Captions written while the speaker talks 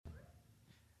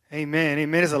Amen.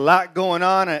 Amen. There's a lot going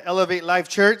on at Elevate Life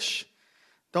Church.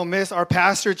 Don't miss our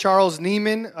pastor, Charles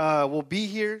Neiman, will be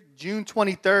here June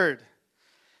 23rd.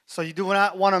 So you do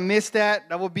not want to miss that.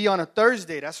 That will be on a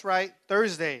Thursday. That's right,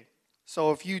 Thursday.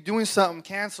 So if you're doing something,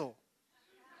 cancel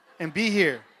and be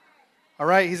here. All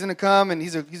right, he's going to come, and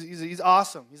he's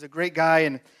awesome. He's a great guy,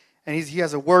 and he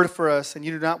has a word for us, and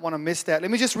you do not want to miss that.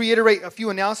 Let me just reiterate a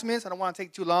few announcements. I don't want to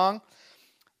take too long.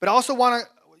 But I also want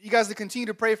you guys to continue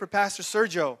to pray for Pastor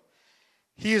Sergio.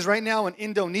 He is right now in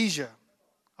Indonesia.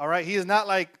 All right, he is not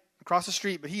like across the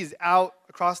street, but he is out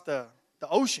across the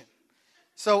ocean.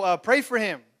 So pray for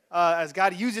him as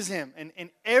God uses him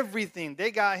in everything. They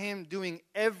got him doing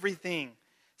everything.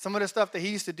 Some of the stuff that he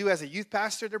used to do as a youth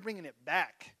pastor, they're bringing it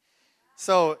back.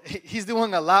 So he's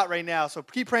doing a lot right now. So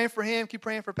keep praying for him. Keep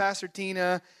praying for Pastor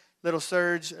Tina, little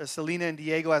Serge, Selena, and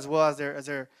Diego as well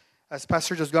as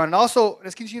Pastor Sergio's gone. And also,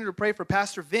 let's continue to pray for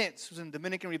Pastor Vince, who's in the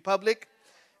Dominican Republic.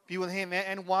 Be with him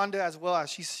and Wanda as well as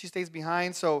she stays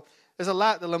behind. So there's a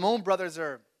lot. The Lamone brothers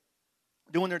are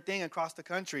doing their thing across the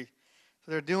country.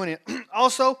 So they're doing it.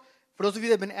 Also, for those of you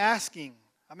that have been asking,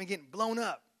 I've been getting blown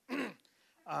up.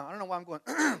 I don't know why I'm going,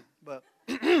 but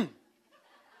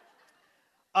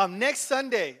next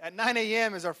Sunday at 9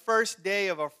 a.m. is our first day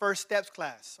of our First Steps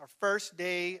class. Our first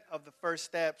day of the First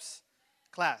Steps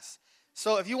class.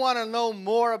 So if you want to know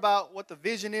more about what the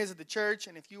vision is of the church,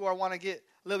 and if you want to get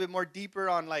a little bit more deeper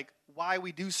on like why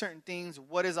we do certain things,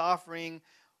 what is offering,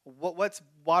 what's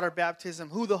water baptism,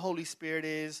 who the Holy Spirit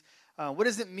is, what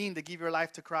does it mean to give your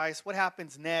life to Christ, what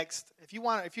happens next. If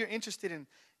you're interested in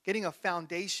getting a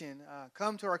foundation,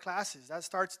 come to our classes. That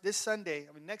starts next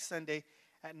Sunday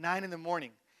at 9 in the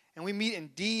morning. And we meet in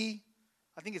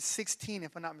I think it's 16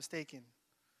 if I'm not mistaken.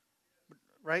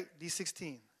 Right?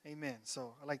 D16. Amen.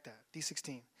 So I like that.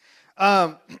 D16.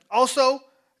 Also,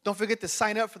 don't forget to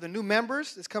sign up for the new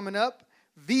members. It's coming up.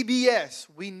 VBS,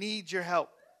 we need your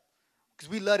help because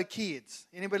we love the kids.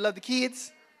 Anybody love the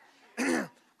kids?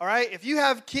 All right. If you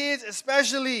have kids,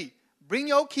 especially, bring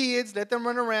your kids, let them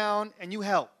run around, and you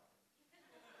help.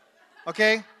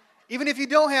 Okay? Even if you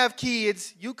don't have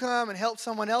kids, you come and help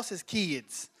someone else's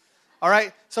kids. All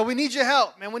right? So we need your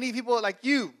help, man. We need people like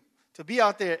you to be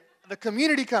out there. The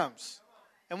community comes.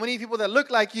 And we need people that look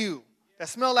like you, that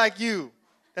smell like you,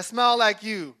 that smile like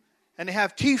you, and they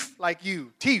have teeth like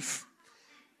you, teeth,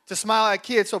 to smile at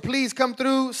kids. So please come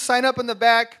through, sign up in the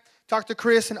back, talk to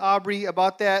Chris and Aubrey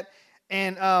about that.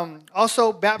 And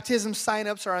also, baptism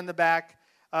sign-ups are in the back.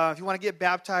 If you want to get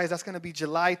baptized, that's going to be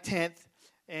July 10th.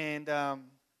 And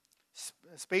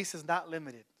space is not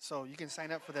limited, so you can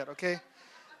sign up for that, okay?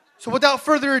 So without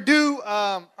further ado,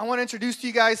 I want to introduce to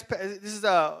you guys, this is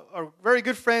our very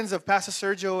good friends of Pastor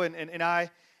Sergio and I,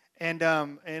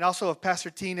 and also of Pastor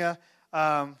Tina.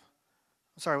 I'm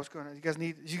sorry, what's going on? You guys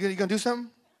you going to do something?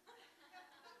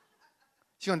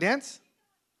 You going to dance?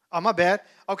 Oh, my bad.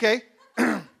 Okay.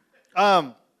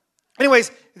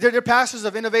 Anyways, they're pastors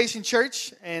of Innovation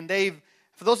Church, and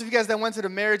for those of you guys that went to the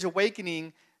Marriage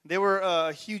Awakening, they were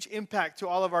a huge impact to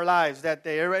all of our lives that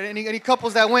day. Any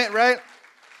couples that went, right?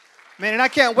 Man, and I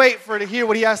can't wait to hear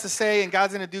what he has to say, and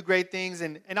God's going to do great things.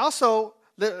 And also,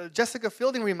 Jessica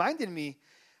Fielding reminded me,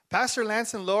 Pastor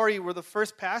Lance and Lori were the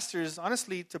first pastors,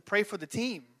 honestly, to pray for the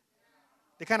team.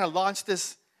 They kind of launched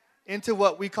this into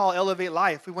what we call Elevate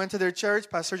Life. We went to their church,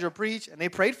 Pastor Sergio preached, and they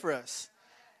prayed for us.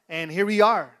 And here we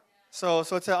are. So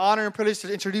it's an honor and privilege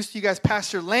to introduce to you guys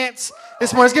Pastor Lance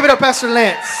this morning. Let's give it up, Pastor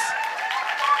Lance.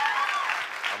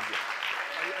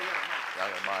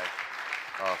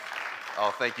 Oh,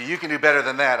 thank you. You can do better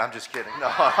than that. I'm just kidding. No,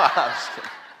 I'm just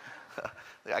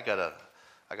kidding. I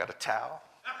got a towel.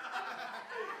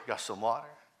 Got some water.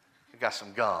 I got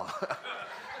some gum.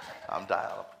 I'm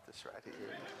dialed up with this right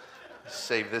here.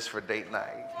 Save this for date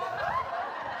night.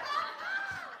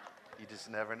 You just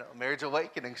never know. Marriage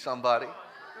Awakening, somebody.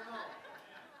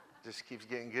 Just keeps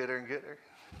getting gooder and gooder.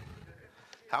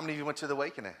 How many of you went to the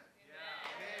Awakening?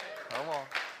 Come on.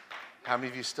 How many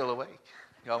of you still awake?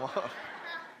 Come on.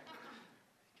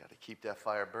 Got to keep that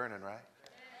fire burning, right?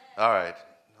 All right,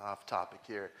 off topic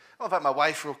here. I'll invite my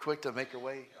wife real quick to make her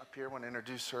way up here. I want to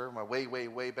introduce her, my way, way,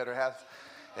 way better half.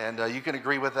 And you can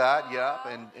agree with that, yeah.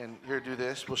 And here, do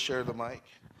this. We'll share the mic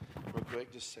real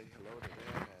quick. Just say hello to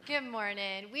them. Good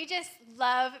morning. We just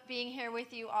love being here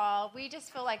with you all. We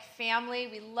just feel like family.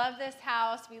 We love this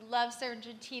house. We love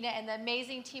Sergeant Tina and the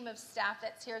amazing team of staff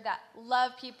that's here that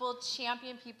love people,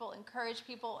 champion people, encourage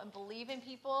people, and believe in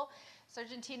people.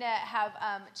 Sergeant Tina have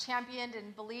championed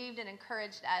and believed and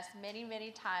encouraged us many, many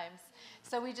times.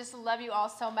 So we just love you all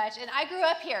so much. And I grew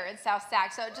up here in South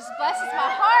Sac, so it just blesses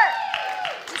my heart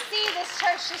to see this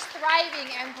church just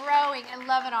thriving and growing and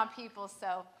loving on people.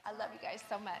 So I love you guys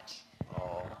so much.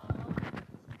 Oh.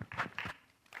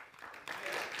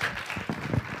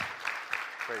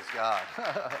 Praise God.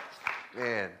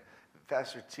 Man,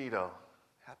 Pastor Tito,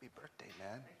 happy birthday,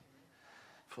 man.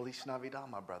 Feliz Navidad,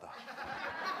 my brother.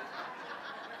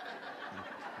 I'm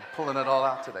pulling it all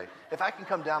out today. If I can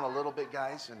come down a little bit,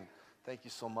 guys, and thank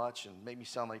you so much, and make me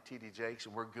sound like T.D. Jakes,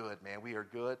 and we're good, man. We are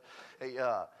good. Hey,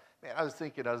 man, I was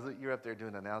thinking, you're up there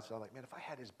doing an announcement. I'm like, man, if I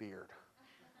had his beard.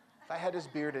 If I had his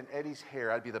beard and Eddie's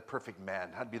hair, I'd be the perfect man.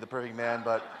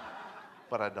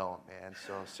 But I don't, man.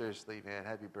 So seriously, man,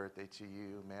 happy birthday to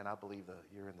you, man. I believe that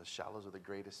you're in the shallows of the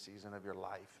greatest season of your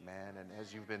life, man. And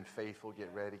as you've been faithful, get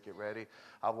ready.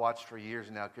 I've watched for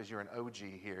years now because you're an OG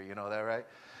here. You know that, right?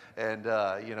 And,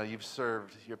 you've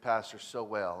served your pastor so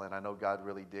well. And I know God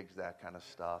really digs that kind of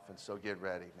stuff. And so get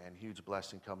ready, man. Huge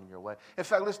blessing coming your way. In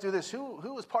fact, let's do this.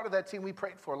 Who was part of that team we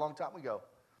prayed for a long time ago?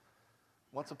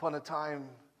 Once upon a time.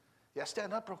 Yeah,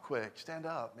 stand up real quick. Stand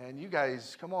up, man. You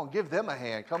guys, come on. Give them a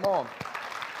hand. Come on.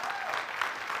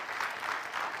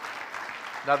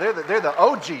 Now, they're the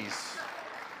OGs,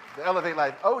 the Elevate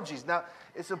Life OGs. Now,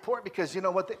 it's important because, you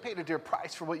know what? They paid a dear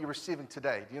price for what you're receiving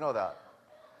today. Do you know that?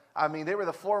 I mean, they were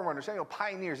the forerunners,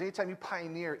 pioneers. Anytime you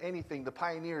pioneer anything, the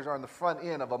pioneers are on the front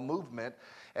end of a movement,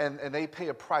 and they pay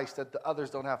a price that the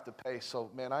others don't have to pay. So,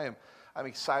 man, I'm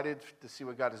excited to see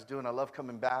what God is doing. I love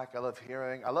coming back. I love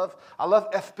hearing. I love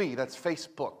FB. That's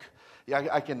Facebook.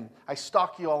 Yeah, I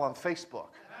stalk you all on Facebook.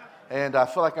 And I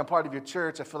feel like I'm part of your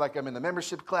church. I feel like I'm in the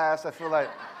membership class. I feel like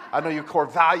I know your core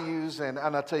values. And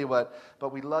I'll tell you what,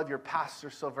 but we love your pastor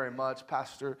so very much,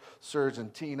 Pastor Serge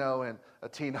and Tina. I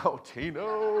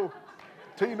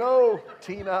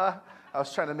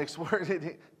was trying to mix words.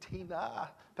 Tina,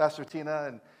 Pastor Tina.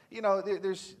 And,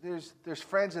 there's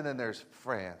friends and then there's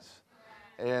friends.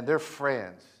 And they're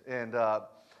friends. And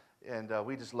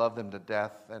we just love them to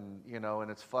death, and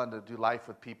it's fun to do life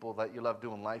with people that you love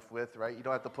doing life with, right? You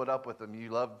don't have to put up with them. You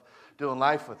love doing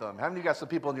life with them. How many of you got some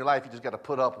people in your life you just got to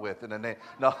put up with? And then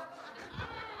no.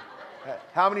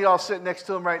 How many of y'all sitting next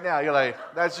to them right now? You're like,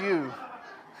 that's you.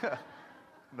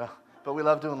 No, but we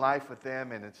love doing life with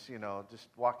them, and it's, just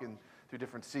walking through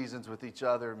different seasons with each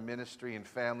other, ministry and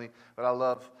family. But I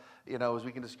love, as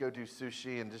we can just go do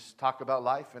sushi and just talk about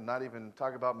life and not even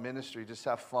talk about ministry, just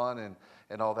have fun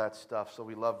and all that stuff. So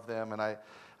we love them, and I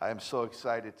am so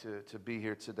excited to be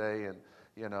here today and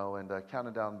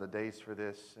counting down the days for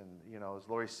this. And, as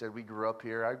Lori said, we grew up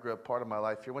here. I grew up part of my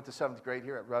life here. Went to 7th grade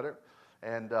here at Rudder.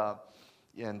 And so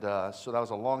that was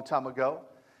a long time ago.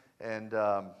 And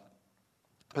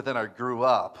but then I grew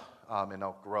up in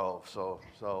Elk Grove. So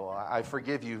I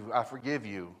forgive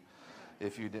you.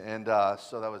 If you did. And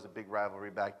so that was a big rivalry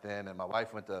back then. And my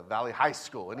wife went to Valley High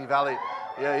School. Any Valley?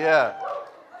 Yeah.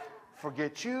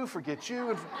 Forget you.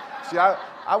 And see,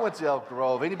 I went to Elk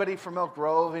Grove. Anybody from Elk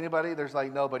Grove? Anybody? There's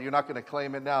like nobody. You're not going to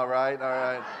claim it now, right? All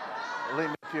right. Leave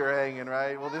me up here hanging,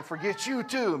 right? Well, then forget you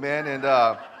too, man. And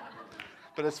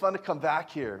but it's fun to come back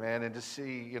here, man, and to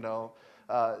see,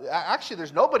 actually,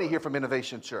 there's nobody here from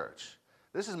Innovation Church.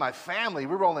 This is my family.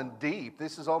 We're rolling deep.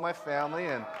 This is all my family,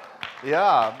 and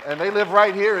yeah, and they live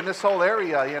right here in this whole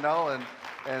area,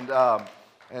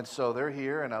 and so they're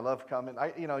here, and I love coming.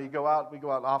 We go out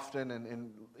often,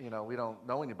 and we don't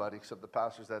know anybody except the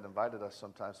pastors that invited us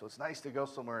sometimes. So it's nice to go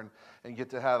somewhere and get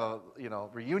to have a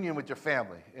reunion with your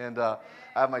family. And I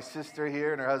have my sister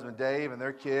here and her husband Dave and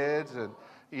their kids, and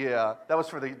yeah, that was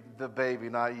for the baby,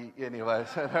 not anyways.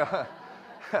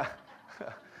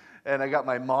 And I got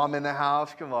my mom in the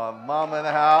house. Come on, mom in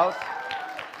the house.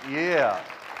 Yeah.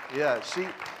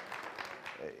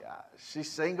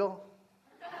 She's single.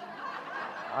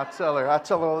 I tell her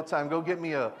all the time, go get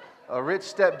me a rich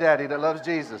stepdaddy that loves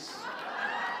Jesus.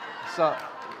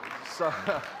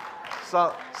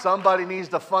 Somebody needs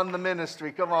to fund the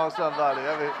ministry. Come on, somebody.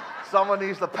 Someone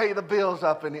needs to pay the bills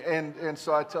up. And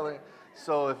so I tell her,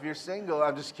 so if you're single,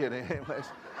 I'm just kidding. Anyways.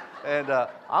 And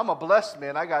I'm a blessed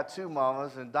man. I got 2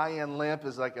 mamas, and Diane Limp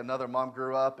is like another mom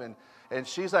grew up, and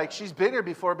she's been here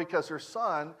before because her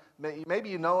son, maybe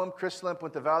you know him, Chris Limp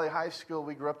went to Valley High School.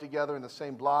 We grew up together in the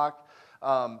same block,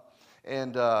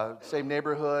 and same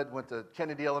neighborhood, went to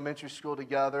Kennedy Elementary School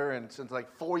together, and since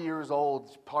like 4 years old,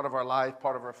 it's part of our life,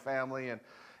 part of our family,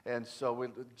 And so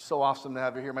it's so awesome to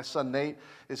have you here. My son Nate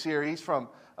is here. He's from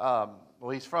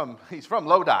he's from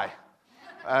Lodi,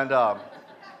 and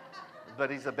but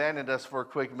he's abandoned us for a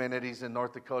quick minute. He's in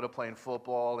North Dakota playing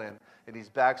football, and he's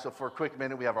back. So for a quick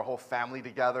minute, we have our whole family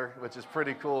together, which is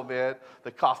pretty cool, man.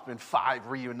 The Coffman 5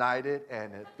 reunited,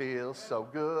 and it feels so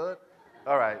good.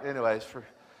 All right. Anyways,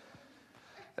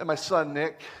 and my son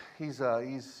Nick, he's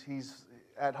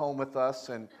at home with us,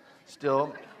 and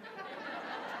still.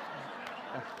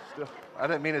 I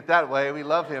didn't mean it that way. We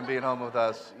love him being home with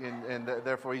us, and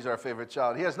therefore he's our favorite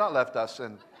child. He has not left us,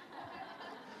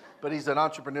 but he's an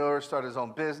entrepreneur, started his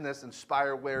own business,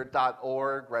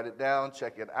 inspireware.org. Write it down,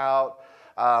 check it out.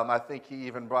 I think he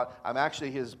even I'm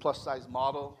actually his plus-size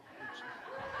model.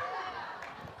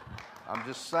 I'm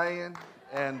just saying.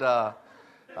 And I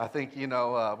think,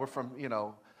 we're from,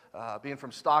 being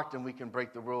from Stockton, we can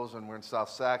break the rules when we're in South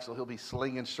Sac, so he'll be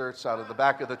slinging shirts out of the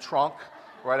back of the trunk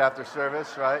right after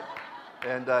service, right?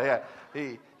 And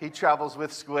he travels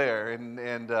with Square,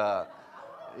 and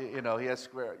he has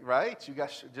Square, right? You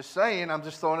guys, just saying, I'm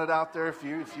just throwing it out there. If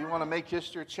you want to make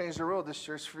history, change the world, this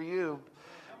shirt's for you,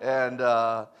 and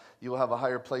you will have a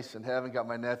higher place in heaven. Got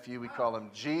my nephew, we call him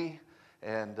G,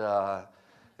 and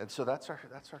so that's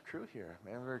our crew here,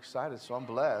 man. We're excited, so I'm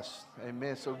blessed,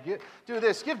 amen. So do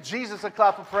this, give Jesus a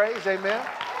clap of praise, amen.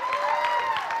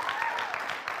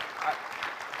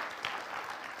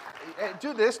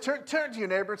 Do this. Turn to your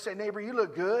neighbor and say, neighbor, you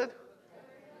look good.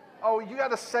 Oh, you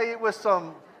got to say it with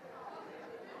some.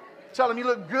 Tell them you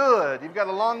look good. You've got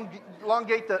to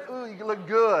elongate the, ooh, you look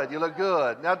good. You look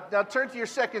good. Now turn to your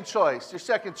second choice,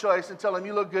 and tell them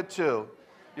you look good too.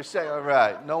 You're saying, all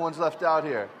right, no one's left out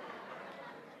here.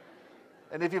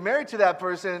 And if you're married to that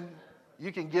person,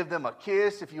 you can give them a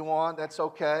kiss if you want. That's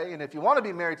okay. And if you want to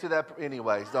be married to that,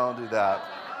 anyways, don't do that.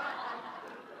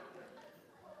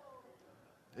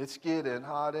 It's getting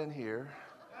hot in here.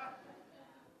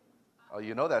 Oh,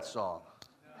 you know that song.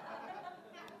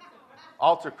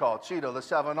 Altar call. Cheeto, let's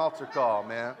have an altar call,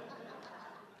 man.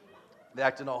 They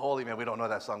acting all holy, man. We don't know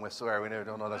that song. We swear we never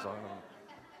don't know that song.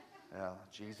 Yeah,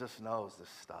 Jesus knows this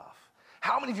stuff.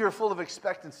 How many of you are full of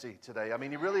expectancy today? I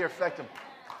mean, you really are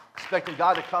expecting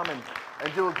God to come and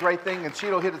do a great thing. And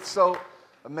Cheeto hit it so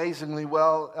amazingly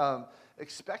well.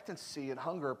 Expectancy and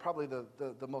hunger are probably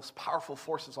the most powerful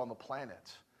forces on the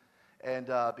planet.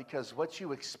 And because what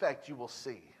you expect, you will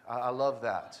see. I love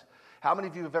that. How many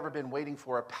of you have ever been waiting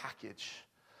for a package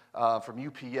from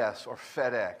UPS or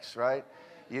FedEx, right?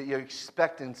 You're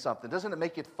expecting something. Doesn't it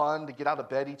make it fun to get out of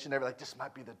bed each and every, like, this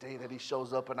might be the day that he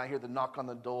shows up, and I hear the knock on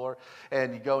the door,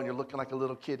 and you go and you're looking like a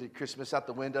little kid at Christmas out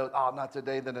the window. Oh, not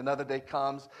today. Then another day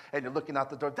comes, and you're looking out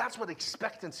the door. That's what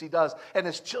expectancy does. And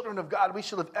as children of God, we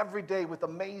should live every day with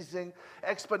amazing,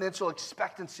 exponential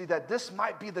expectancy that this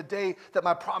might be the day that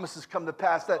my promises come to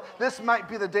pass, that this might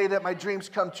be the day that my dreams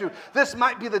come true. This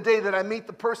might be the day that I meet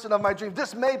the person of my dreams.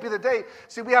 This may be the day.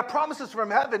 See, we have promises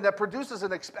from heaven that produces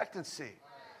an expectancy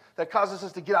that causes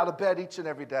us to get out of bed each and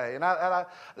every day. And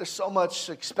there's so much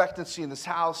expectancy in this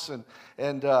house, and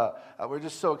we're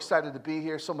just so excited to be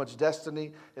here, so much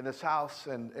destiny in this house.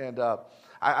 And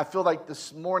I feel like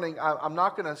this morning, I'm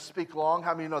not going to speak long.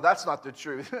 How many of you know that's not the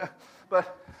truth?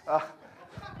 But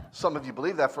some of you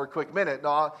believe that for a quick minute.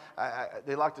 No,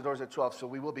 they lock the doors at 12, so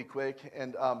we will be quick.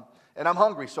 And I'm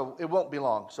hungry, so it won't be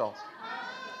long. So,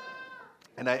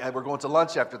 and we're going to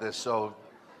lunch after this, so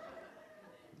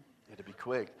it'll be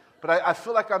quick. But I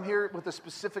feel like I'm here with a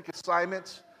specific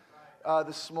assignment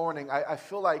this morning. I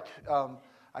feel like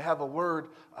I have a word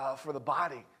for the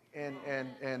body.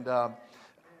 And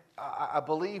I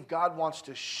believe God wants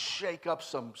to shake up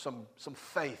some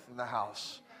faith in the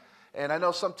house. And I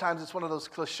know sometimes it's one of those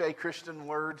cliche Christian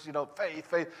words,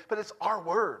 faith, but it's our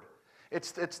word.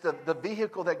 It's the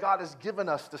vehicle that God has given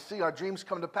us to see our dreams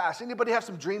come to pass. Anybody have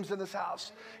some dreams in this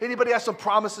house? Anybody have some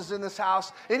promises in this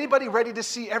house? Anybody ready to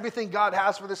see everything God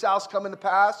has for this house come to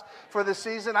pass for this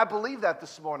season? I believe that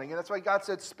this morning, and that's why God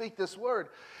said, speak this word.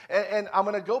 And I'm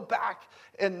going to go back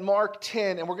in Mark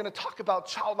 10, and we're going to talk about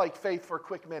childlike faith for a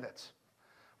quick minute.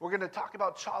 We're going to talk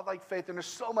about childlike faith, and there's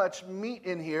so much meat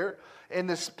in here in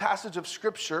this passage of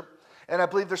Scripture. And I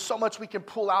believe there's so much we can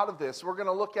pull out of this. We're going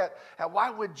to look at why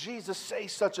would Jesus say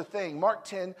such a thing. Mark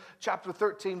 10, chapter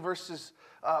 13, verses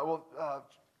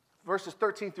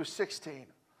 13 through 16.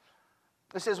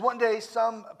 It says, one day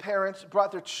some parents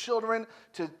brought their children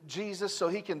to Jesus so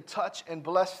he can touch and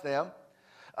bless them.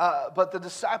 But the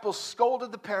disciples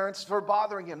scolded the parents for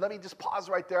bothering him. Let me just pause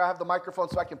right there. I have the microphone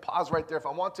so I can pause right there if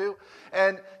I want to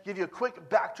and give you a quick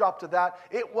backdrop to that.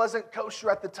 It wasn't kosher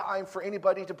at the time for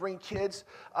anybody to bring kids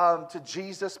to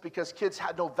Jesus because kids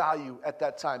had no value at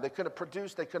that time. They couldn't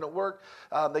produce, they couldn't work,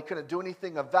 they couldn't do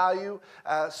anything of value.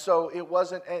 So it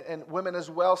wasn't, and women as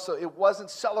well, so it wasn't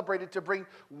celebrated to bring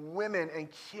women and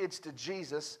kids to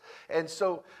Jesus. And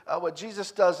so what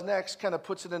Jesus does next kind of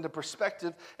puts it into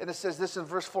perspective, and it says this in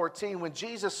verse 14, when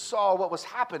Jesus saw what was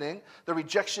happening, the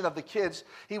rejection of the kids,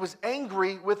 he was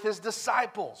angry with his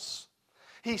disciples.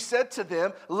 He said to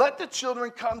them, let the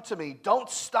children come to me. Don't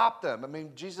stop them. I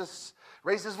mean, Jesus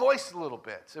raised his voice a little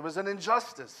bit. It was an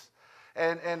injustice.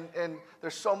 And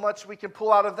there's so much we can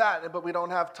pull out of that, but we don't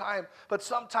have time. But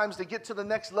sometimes to get to the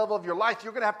next level of your life,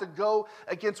 you're going to have to go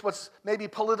against what's maybe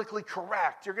politically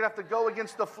correct. You're going to have to go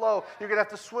against the flow. You're going to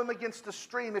have to swim against the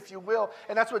stream, if you will.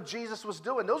 And that's what Jesus was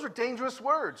doing. Those are dangerous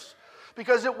words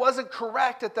because it wasn't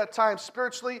correct at that time,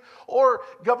 spiritually or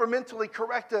governmentally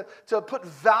correct to put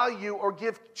value or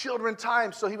give children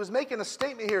time. So he was making a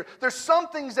statement here. There's some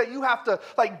things that you have to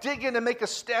dig in and make a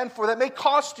stand for that may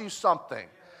cost you something.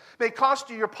 May cost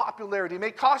you your popularity,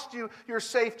 may cost you your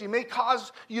safety, may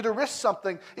cause you to risk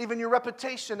something, even your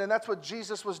reputation. And that's what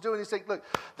Jesus was doing. He's saying, look,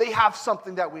 they have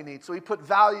something that we need. So he put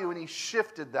value and he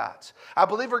shifted that. I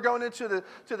believe we're going into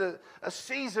a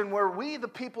season where we, the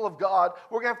people of God,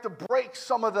 we're going to have to break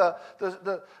some of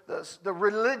the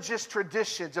religious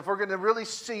traditions if we're going to really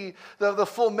see the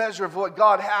full measure of what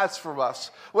God has for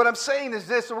us. What I'm saying is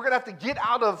this, we're going to have to get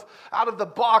out of the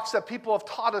box that people have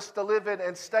taught us to live in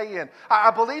and stay in.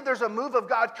 I believe there's a move of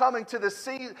God coming to this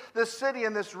city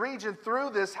and this region through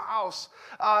this house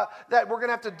that we're going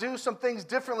to have to do some things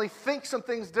differently, think some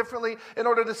things differently in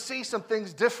order to see some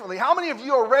things differently. How many of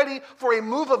you are ready for a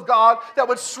move of God that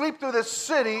would sweep through this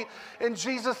city in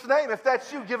Jesus' name? If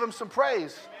that's you, give him some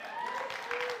praise.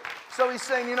 So he's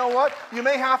saying, you know what? You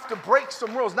may have to break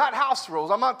some rules, not house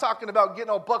rules. I'm not talking about getting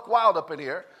all buck wild up in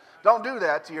here. Don't do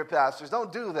that to your pastors.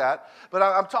 Don't do that. But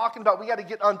I'm talking about we got to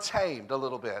get untamed a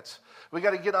little bit. We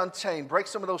got to get untamed, break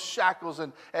some of those shackles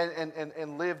and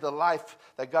live the life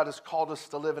that God has called us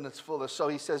to live in its fullest. So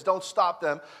he says, don't stop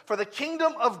them. For the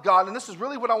kingdom of God, and this is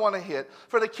really what I want to hit,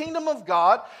 for the kingdom of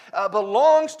God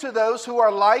belongs to those who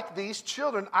are like these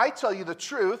children. I tell you the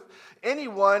truth,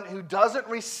 anyone who doesn't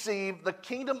receive the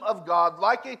kingdom of God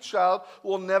like a child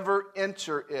will never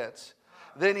enter it.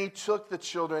 Then he took the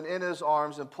children in his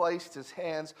arms and placed his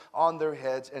hands on their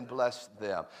heads and blessed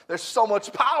them. There's so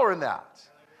much power in that.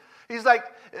 He's like,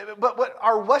 but what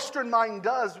our Western mind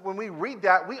does when we read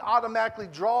that, we automatically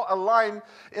draw a line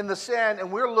in the sand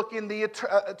and we're looking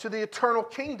to the eternal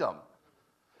kingdom.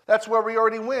 That's where we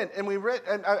already went. And we read,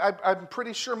 and I'm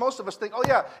pretty sure most of us think, oh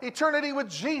yeah, eternity with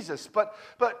Jesus. But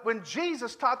when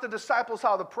Jesus taught the disciples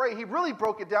how to pray, he really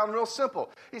broke it down real simple.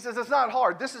 He says, it's not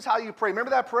hard. This is how you pray.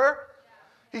 Remember that prayer?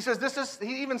 He says,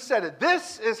 he even said it,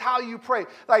 this is how you pray.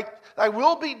 Like, thy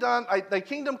will be done, thy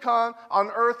kingdom come on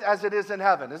earth as it is in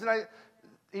heaven.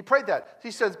 He prayed that.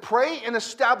 He says, pray and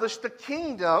establish the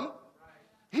kingdom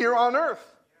here on earth.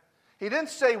 He didn't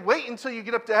say, wait until you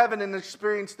get up to heaven and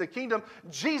experience the kingdom.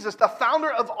 Jesus, the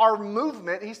founder of our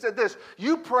movement, he said this,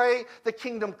 you pray the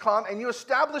kingdom come and you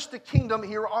establish the kingdom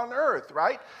here on earth,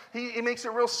 right? He makes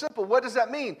it real simple. What does that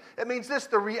mean? It means this,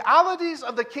 the realities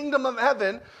of the kingdom of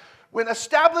heaven, when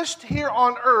established here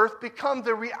on earth, become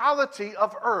the reality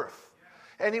of earth.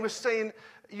 And he was saying,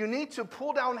 you need to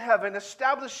pull down heaven,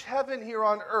 establish heaven here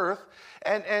on earth,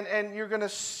 and you're going to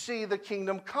see the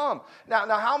kingdom come. Now,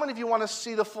 how many of you want to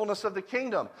see the fullness of the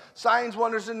kingdom? Signs,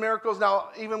 wonders, and miracles. Now,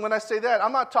 even when I say that,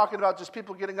 I'm not talking about just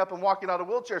people getting up and walking out of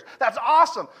wheelchairs. That's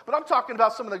awesome. But I'm talking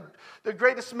about some of the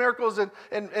greatest miracles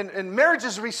and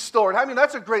marriages restored. I mean,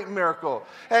 that's a great miracle.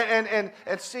 And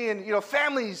seeing,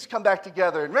 families come back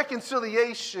together and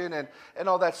reconciliation and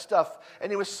all that stuff.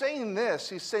 And he was saying this.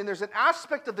 He's saying there's an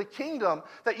aspect of the kingdom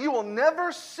that you will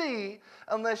never see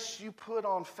unless you put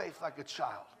on faith like a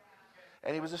child.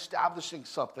 And he was establishing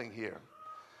something here.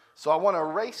 So I want to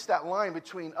erase that line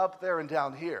between up there and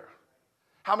down here.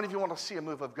 How many of you want to see a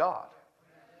move of God?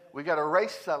 We got to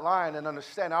erase that line and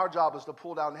understand our job is to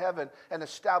pull down heaven and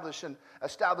establish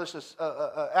this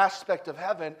aspect of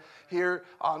heaven here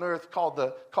on earth called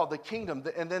the kingdom.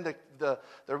 And then the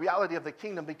reality of the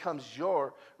kingdom becomes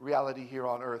your reality here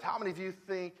on earth. How many of you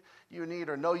think you need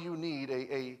or know you need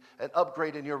an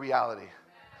upgrade in your reality?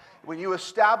 When you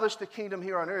establish the kingdom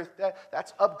here on earth,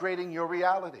 that's upgrading your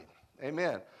reality.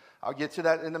 Amen. I'll get to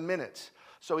that in a minute.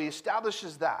 So he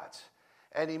establishes that,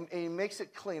 and he makes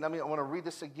it clean. I want to read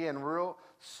this again real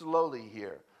slowly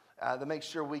here to make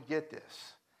sure we get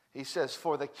this. He says,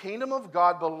 for the kingdom of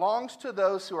God belongs to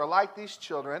those who are like these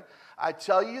children. I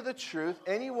tell you the truth,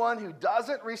 anyone who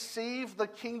doesn't receive the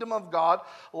kingdom of God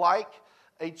like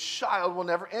a child will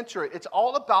never enter it. It's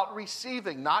all about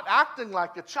receiving, not acting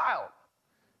like a child.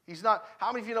 He's not.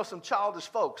 How many of you know some childish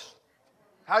folks?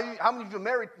 How many of you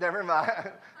married? Never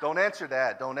mind. Don't answer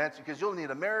that. Don't answer, because you'll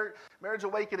need a marriage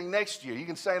awakening next year. You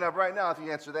can sign up right now if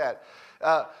you answer that.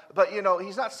 But, you know,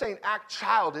 he's not saying act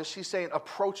childish. He's saying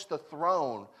approach the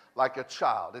throne like a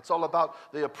child. It's all about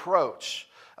the approach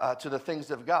to the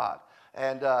things of God.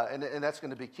 And that's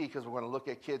going to be key, because we're going to look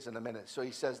at kids in a minute. So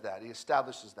he says that. He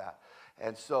establishes that.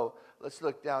 And so let's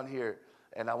look down here,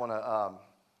 and I want to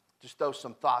just throw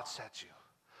some thoughts at you.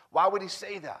 Why would he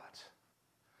say that?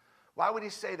 Why would he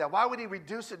say that? Why would he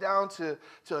reduce it down to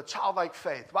a childlike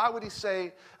faith? Why would he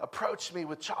say, approach me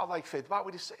with childlike faith? Why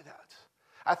would he say that?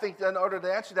 I think that in order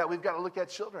to answer that, we've got to look at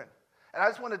children. And I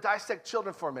just want to dissect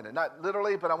children for a minute. Not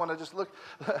literally, but I want to just look.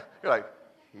 You're like,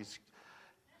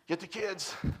 get the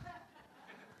kids.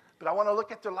 But I want to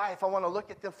look at their life. I want to look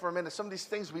at them for a minute. Some of these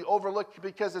things we overlook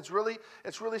because it's really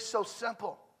so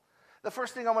simple. The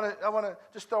first thing I want to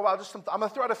just throw out, I'm going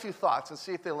to throw out a few thoughts and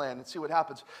see if they land and see what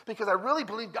happens. Because I really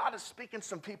believe God is speaking to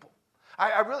some people.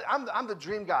 I'm the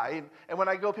dream guy. And when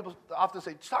I go, people often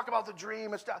say, talk about the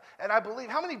dream and stuff. And I believe,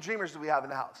 how many dreamers do we have in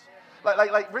the house?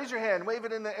 Like raise your hand, wave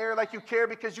it in the air like you care,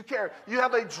 because you care. You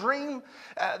have a dream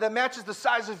that matches the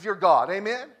size of your God.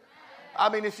 Amen? I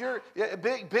mean, if you're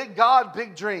big God,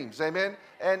 big dreams. Amen?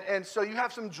 And so you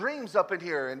have some dreams up in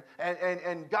here,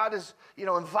 and God is,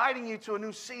 inviting you to a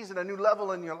new season, a new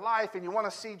level in your life, and you want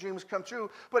to see dreams come true.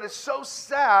 But it's so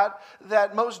sad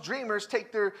that most dreamers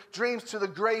take their dreams to the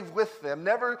grave with them,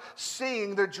 never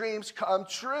seeing their dreams come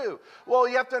true. Well,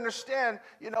 you have to understand,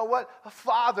 a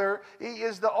father, he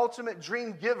is the ultimate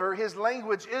dream giver. His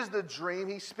language is the dream.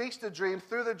 He speaks the dream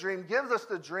through the dream, gives us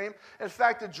the dream. In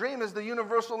fact, the dream is the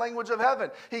universal language of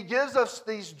heaven. He gives us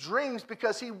these dreams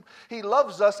because he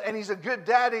loves us, and he's a good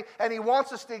daddy, and he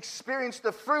wants us to experience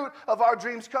the fruit of our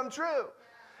dreams come true.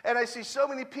 And I see so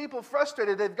many people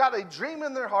frustrated. They've got a dream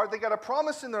in their heart, they got a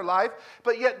promise in their life,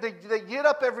 but yet they get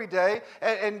up every day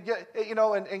and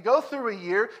go through a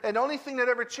year, and the only thing that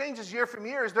ever changes year from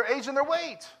year is their age and their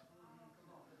weight.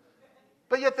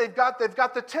 But yet they've got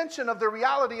the tension of the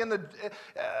reality and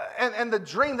the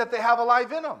dream that they have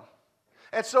alive in them.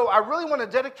 And so I really want to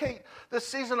dedicate this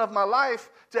season of my life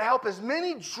to help as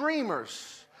many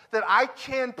dreamers that I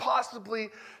can possibly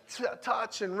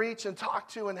touch and reach and talk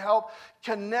to and help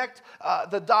connect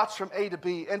the dots from A to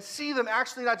B and see them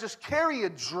actually not just carry a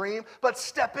dream, but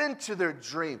step into their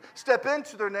dream, step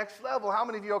into their next level. How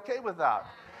many of you are okay with that?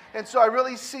 And so I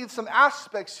really see some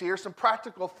aspects here, some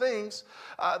practical things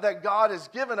that God has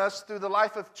given us through the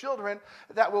life of children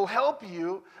that will help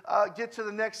you get to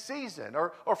the next season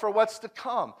or for what's to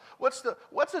come.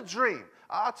 What's a dream?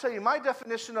 I'll tell you, my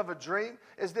definition of a dream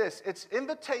is this. It's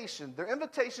invitation. They're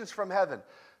invitations from heaven,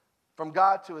 from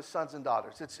God to his sons and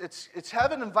daughters. It's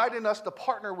heaven inviting us to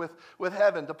partner with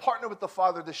heaven, to partner with the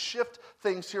Father, to shift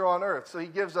things here on earth. So he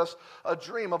gives us a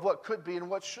dream of what could be and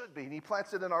what should be, and he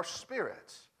plants it in our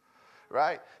spirits.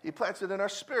 Right? He plants it in our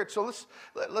spirit. So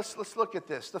let's look at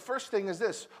this. The first thing is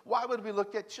this. Why would we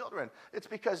look at children? It's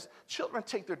because children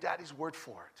take their daddy's word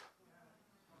for it.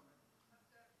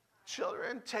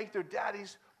 Children take their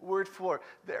daddy's word for it.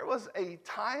 There was a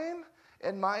time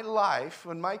in my life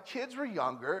when my kids were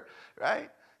younger, right?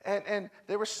 And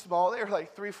they were small. They were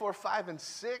like 3, 4, 5, and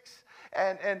 6.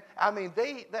 And I mean,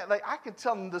 I could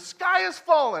tell them the sky is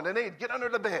falling, and they'd get under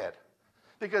the bed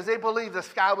because they believed the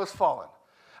sky was falling.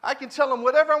 I can tell them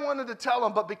whatever I wanted to tell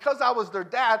them, but because I was their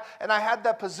dad and I had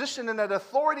that position and that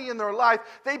authority in their life,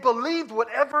 they believed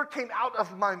whatever came out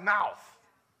of my mouth.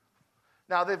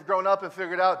 Now they've grown up and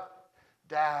figured out,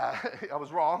 Dad, I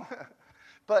was wrong.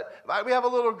 But we have a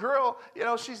little girl,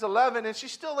 she's 11, and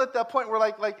she's still at that point where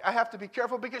like I have to be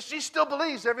careful because she still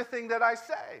believes everything that I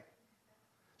say.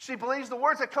 She believes the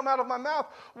words that come out of my mouth.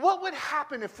 What would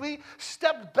happen if we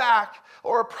stepped back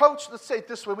or approached, let's say it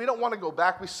this way, we don't want to go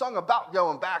back. We sung about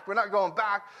going back. We're not going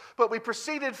back. But we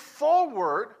proceeded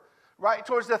forward, right,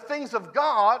 towards the things of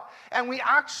God. And we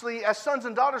actually, as sons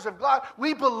and daughters of God,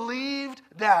 we believed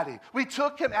Daddy. We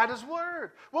took him at his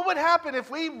word. What would happen if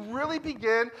we really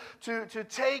began to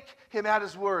take him at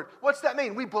his word? What's that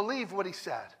mean? We believe what he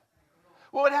said.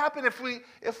 What would happen if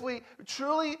we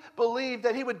truly believed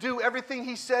that he would do everything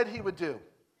he said he would do?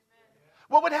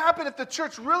 What would happen if the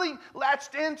church really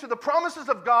latched into the promises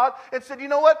of God and said, you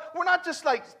know what, we're not just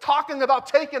like talking about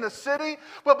taking a city,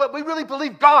 but we really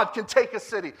believe God can take a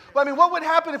city. Well, I mean, what would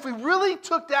happen if we really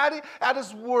took Daddy at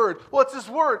his word? Well, it's his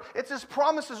word. It's his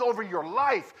promises over your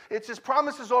life. It's his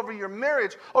promises over your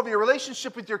marriage, over your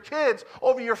relationship with your kids,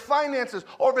 over your finances,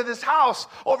 over this house,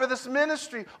 over this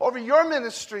ministry, over your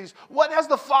ministries. What has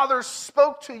the Father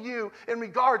spoke to you in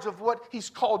regards of what he's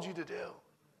called you to do?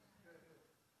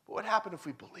 What happened if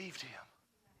we believed him?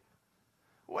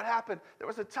 What happened? There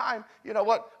was a time, you know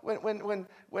what,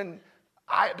 when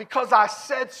I, because I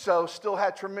said so, still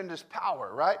had tremendous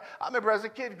power, right? I remember as a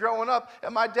kid growing up,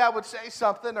 and my dad would say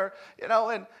something, or, you know,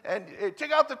 and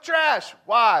take out the trash.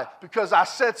 Why? Because I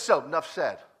said so. Enough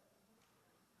said.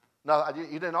 No,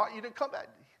 you didn't come back.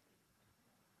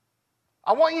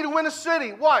 I want you to win a city.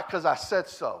 Why? Because I said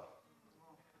so.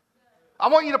 I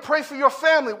want you to pray for your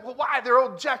family. Well, why? They're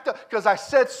all jacked up. Because I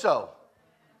said so.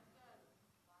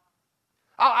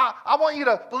 I want you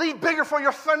to believe bigger for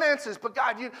your finances. But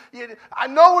God, I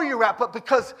know where you're at, but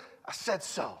because I said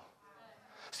so.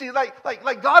 See,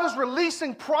 like God is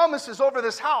releasing promises over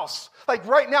this house. Like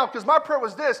right now, because my prayer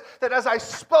was this, that as I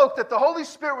spoke, that the Holy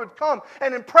Spirit would come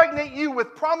and impregnate you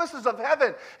with promises of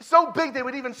heaven. So big they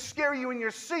would even scare you in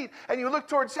your seat. And you look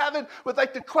towards heaven with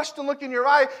like the question look in your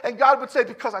eye, and God would say,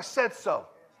 because I said so.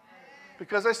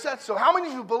 Because I said so. How many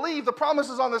of you believe the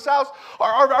promises on this house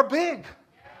are big?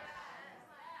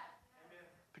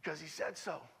 Because he said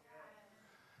so.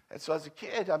 And so as a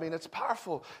kid, I mean, it's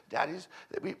powerful.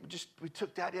 We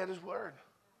took Daddy at his word.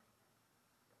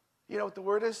 You know what the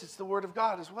word is? It's the word of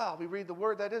God as well. We read the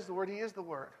word, that is the word, he is the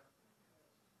word.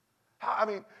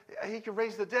 He can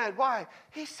raise the dead. Why?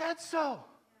 He said so.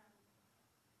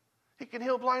 He can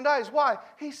heal blind eyes. Why?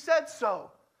 He said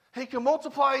so. He can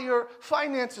multiply your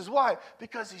finances. Why?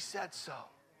 Because he said so.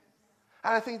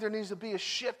 And I think there needs to be a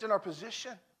shift in our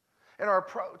position, in our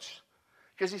approach.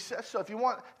 Because he says so. If you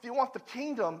want the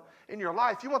kingdom in your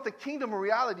life, if you want the kingdom of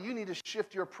reality, you need to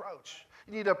shift your approach.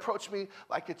 You need to approach me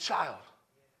like a child.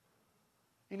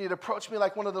 You need to approach me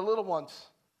like one of the little ones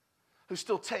who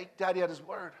still take Daddy at his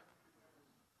word.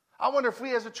 I wonder if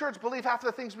we as a church believe half of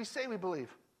the things we say we believe.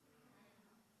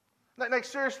 Like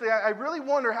seriously, I really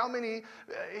wonder how many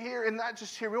here, and not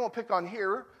just here, we won't pick on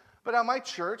here, but at my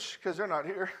church, because they're not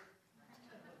here.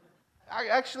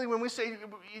 Actually, when we say,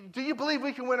 do you believe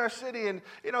we can win our city? And,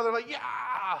 you know, they're like, yeah.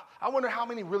 I wonder how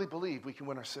many really believe we can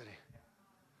win our city.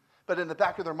 But in the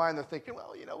back of their mind, they're thinking,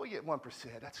 well, you know, we get 1%.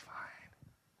 That's fine.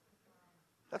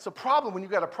 That's a problem when you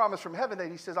got a promise from heaven that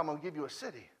he says, I'm going to give you a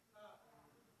city.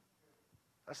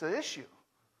 That's the issue.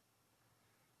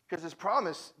 Because his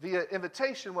promise via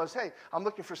invitation was, hey, I'm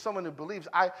looking for someone who believes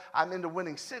I'm into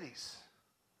winning cities.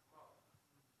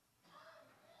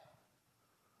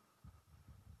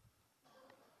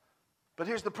 But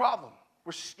here's the problem.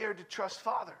 We're scared to trust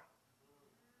Father.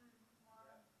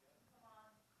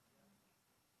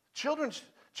 Children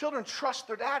trust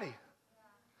their daddy.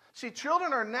 See,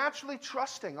 children are naturally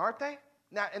trusting, aren't they?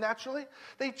 Naturally.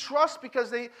 They trust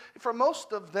because for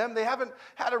most of them, they haven't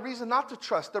had a reason not to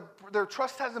trust. Their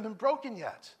trust hasn't been broken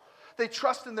yet. They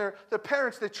trust in their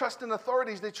parents. They trust in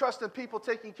authorities. They trust in people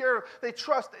taking care of them. They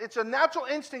trust. It's a natural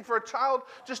instinct for a child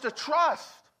just to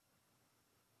trust.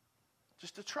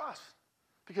 Just to trust.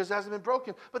 Because it hasn't been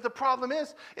broken. But the problem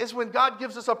is when God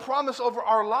gives us a promise over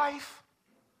our life,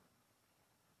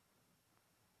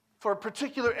 for a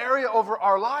particular area over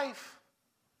our life,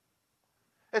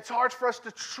 it's hard for us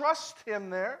to trust him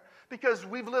there because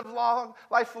we've lived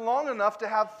life long enough to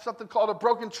have something called a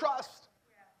broken trust.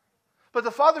 But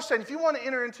the Father said, if you want to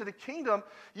enter into the kingdom,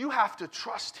 you have to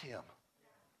trust him.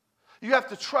 You have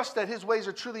to trust that his ways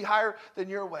are truly higher than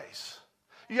your ways.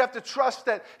 You have to trust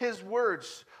that his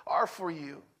words are for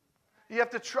you. You have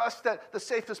to trust that the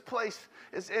safest place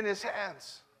is in his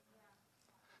hands.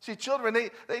 See, children,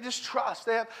 they just trust.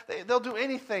 They'll do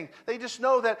anything. They just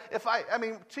know that if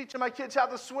teaching my kids how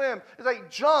to swim, it's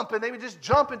like jump, and they would just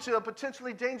jump into a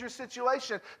potentially dangerous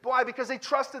situation. Why? Because they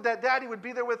trusted that Daddy would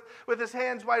be there with his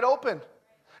hands wide open.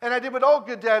 And I did what all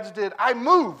good dads did. I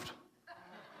moved.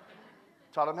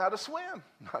 Taught them how to swim.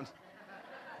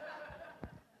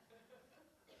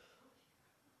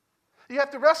 You have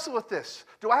to wrestle with this.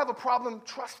 Do I have a problem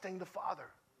trusting the Father?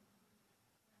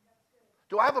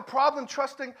 Do I have a problem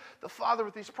trusting the Father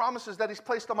with these promises that he's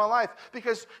placed on my life?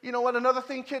 Because you know what another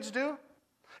thing kids do?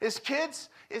 Kids,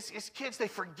 they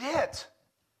forget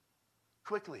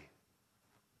quickly.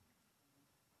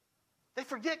 They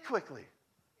forget quickly.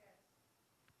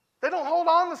 They don't hold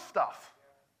on to stuff.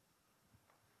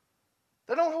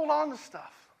 They don't hold on to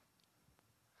stuff.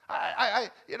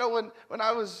 When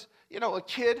I was, a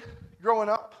kid growing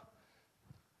up,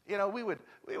 you know, we would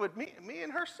me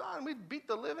and her son, we'd beat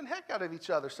the living heck out of each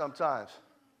other sometimes.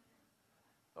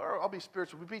 Or I'll be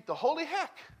spiritual, we beat the holy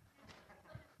heck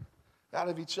out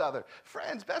of each other.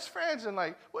 Friends, best friends, and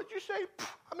like, what'd you say? I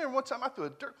remember one time I threw a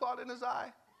dirt clod in his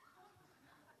eye.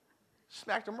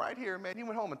 Smacked him right here, man. He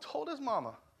went home and told his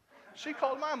mama. She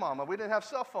called my mama. We didn't have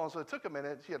cell phones, so it took a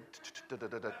minute. She had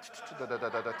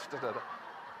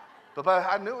but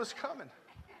I knew it was coming.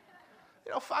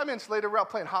 You know, 5 minutes later, we're out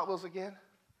playing Hot Wheels again.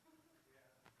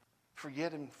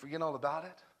 Forget all about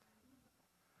it.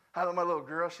 I know my little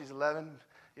girl, she's 11,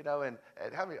 you know, and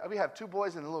we have 2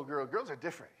 boys and a little girl. Girls are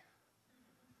different.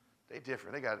 They're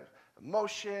different. They got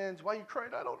emotions. Why are you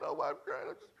crying? I don't know why I'm crying.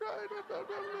 I'm just crying.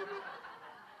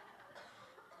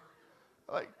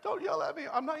 Like, don't yell at me.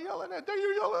 I'm not yelling at you.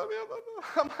 You yell at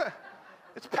me.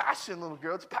 It's passion, little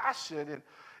girl. It's passion.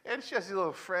 And she has these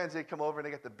little friends. They come over and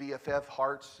they got the BFF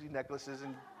hearts, necklaces.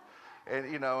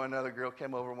 And you know, another girl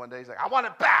came over one day. He's like, I want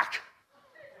it back.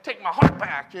 Take my heart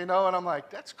back, you know. And I'm like,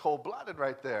 that's cold-blooded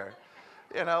right there.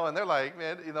 You know, and they're like,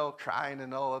 man, you know, crying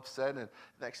and all upset. And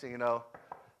next thing you know,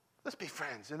 let's be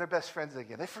friends. And they're best friends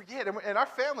again. They forget. And our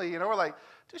family, you know, we're like,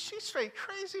 dude, she's straight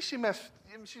crazy. She's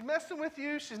messing with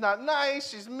you. She's not nice.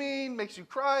 She's mean, makes you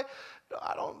cry. No,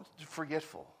 I don't,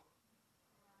 forgetful.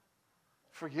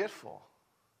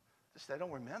 Just they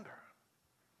don't remember.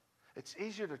 It's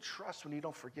easier to trust when you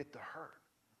don't forget the hurt.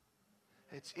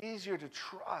 It's easier to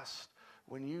trust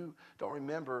when you don't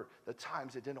remember the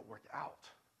times it didn't work out.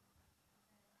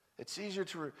 It's easier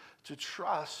to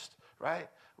trust, right,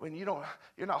 when you're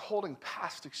not holding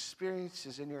past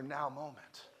experiences in your now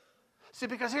moment. See,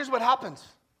 because here's what happens.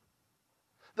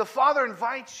 The Father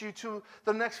invites you to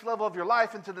the next level of your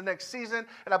life, into the next season.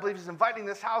 And I believe He's inviting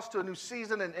this house to a new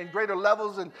season and greater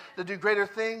levels and to do greater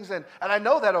things. And I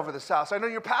know that over this house. I know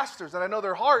your pastors, and I know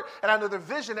their heart, and I know their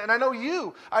vision. And I know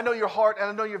you. I know your heart, and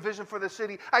I know your vision for the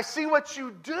city. I see what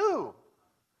you do.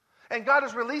 And God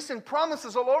is releasing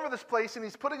promises all over this place, and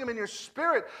He's putting them in your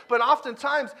spirit. But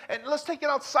oftentimes, and let's take it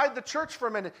outside the church for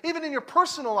a minute, even in your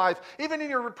personal life, even in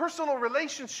your personal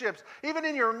relationships, even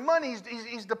in your money,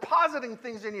 He's depositing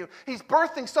things in you. He's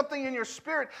birthing something in your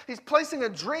spirit. He's placing a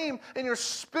dream in your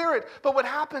spirit. But what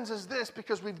happens is this,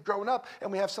 because we've grown up and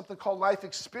we have something called life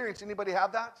experience. Anybody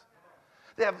have that?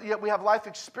 We have life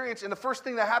experience, and the first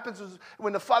thing that happens is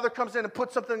when the Father comes in and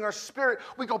puts something in our spirit,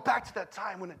 we go back to that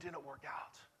time when it didn't work out.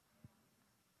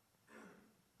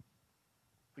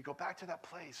 We go back to that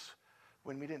place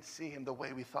when we didn't see Him the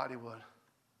way we thought He would.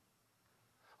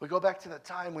 We go back to that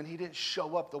time when He didn't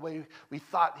show up the way we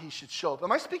thought He should show up.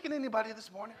 Am I speaking to anybody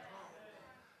this morning?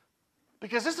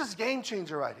 Because this is game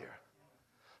changer right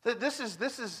here. This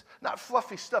is not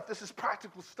fluffy stuff. This is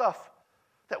practical stuff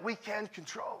that we can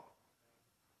control.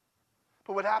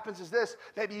 But what happens is this.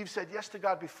 Maybe you've said yes to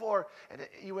God before, and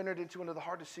you entered into one of the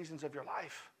hardest seasons of your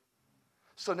life.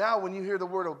 So now when you hear the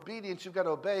word obedience, you've got to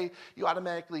obey, you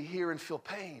automatically hear and feel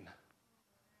pain.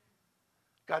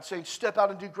 God's saying, step out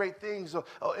and do great things,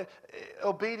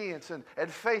 obedience and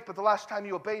faith. But the last time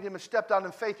you obeyed Him and stepped out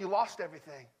in faith, you lost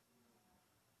everything.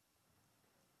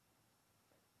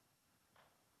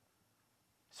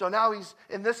 So now He's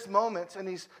in this moment, and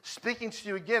He's speaking to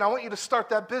you again. I want you to start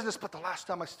that business. But the last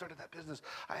time I started that business,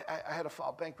 I had to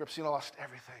file bankruptcy and I lost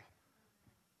everything.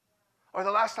 Or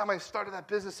the last time I started that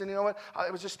business, and you know what?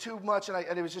 It was just too much, and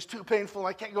it was just too painful, and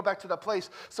I can't go back to that place.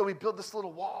 So we built this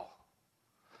little wall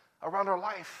around our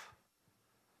life.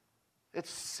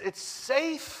 It's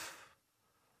safe,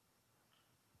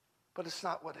 but it's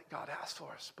not what God asked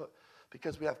for us. But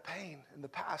because we have pain in the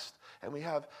past, and we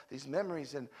have these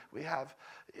memories, and we have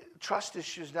trust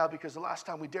issues now because the last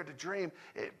time we dared to dream,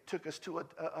 it took us to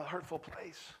a hurtful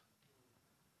place.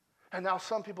 And now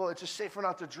some people, it's just safer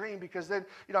not to dream because then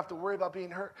you don't have to worry about being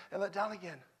hurt and let down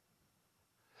again.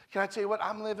 Can I tell you what?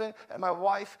 I'm living, and my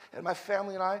wife and my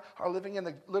family and I are living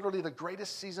in literally the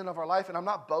greatest season of our life. And I'm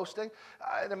not boasting.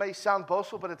 It may sound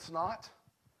boastful, but it's not.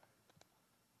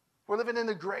 We're living in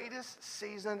the greatest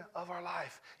season of our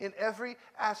life in every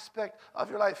aspect of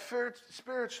your life,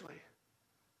 spiritually,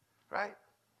 right?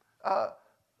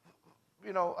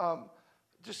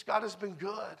 Just God has been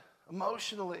good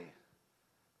emotionally.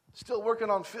 Still working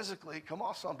on physically. Come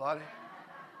on, somebody.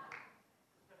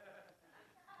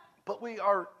 But we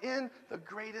are in the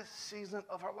greatest season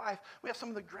of our life. We have some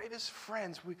of the greatest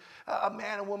friends a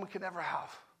man and woman can ever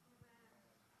have.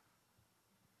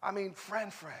 I mean,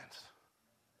 friends.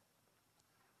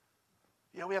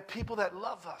 You know, we have people that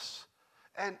love us.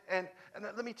 And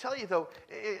let me tell you, though,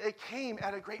 it came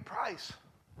at a great price.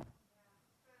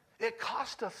 It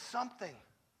cost us something.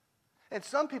 In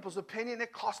some people's opinion,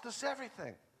 it cost us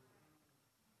everything.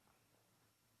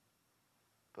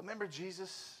 But remember,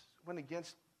 Jesus went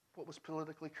against what was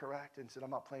politically correct and said, I'm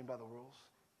not playing by the rules.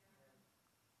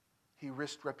 He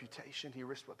risked reputation. He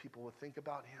risked what people would think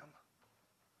about him.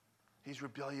 He's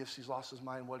rebellious. He's lost his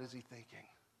mind. What is he thinking?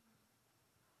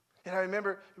 And I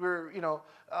remember we were,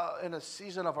 in a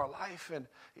season of our life, and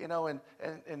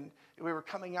we were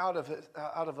coming out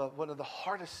of one of the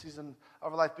hardest seasons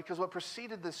of our life, because what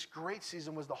preceded this great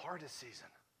season was the hardest season.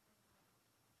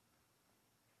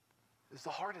 It's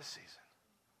the hardest season.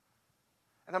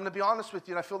 And I'm going to be honest with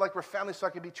you, and I feel like we're family, so I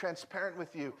can be transparent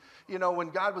with you.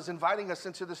 When God was inviting us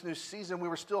into this new season, we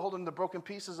were still holding the broken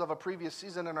pieces of a previous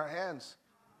season in our hands.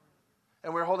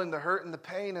 And we're holding the hurt and the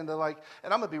pain and and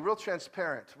I'm going to be real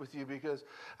transparent with you, because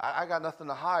I got nothing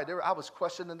to hide. I was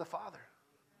questioning the Father.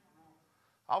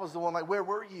 I was the one like, where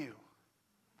were you?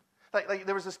 Like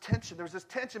there was this tension. There was this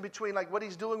tension between like what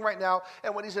he's doing right now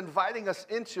and what he's inviting us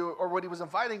into, or what he was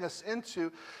inviting us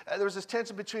into. There was this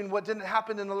tension between what didn't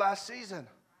happen in the last season.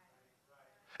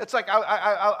 It's like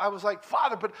I was like,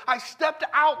 Father, but I stepped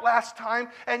out last time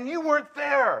and you weren't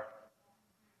there.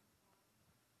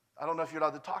 I don't know if you're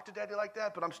allowed to talk to Daddy like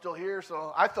that, but I'm still here,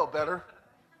 so I felt better.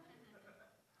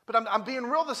 But I'm being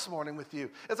real this morning with you.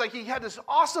 It's like he had this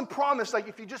awesome promise, like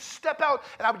if you just step out,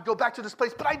 and I would go back to this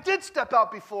place. But I did step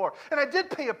out before, and I did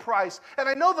pay a price, and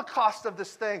I know the cost of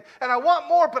this thing, and I want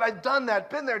more, but I've done that,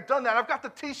 been there, done that. I've got the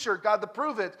t-shirt, God, to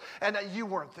prove it, and that you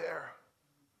weren't there.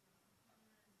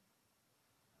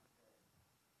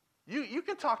 You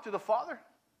can talk to the Father.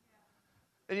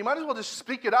 And you might as well just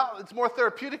speak it out. It's more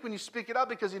therapeutic when you speak it out,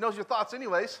 because he knows your thoughts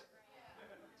anyways.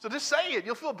 So just say it.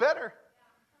 You'll feel better.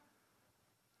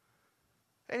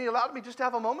 And he allowed me just to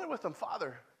have a moment with him.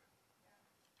 Father,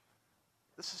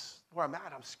 this is where I'm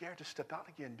at. I'm scared to step out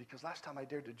again, because last time I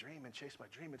dared to dream and chase my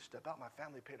dream and step out, my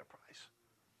family paid a price.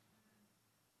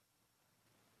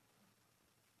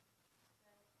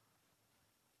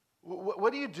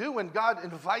 What do you do when God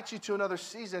invites you to another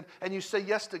season and you say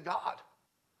yes to God?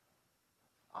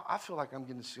 I feel like I'm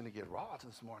just going to get raw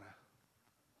this morning.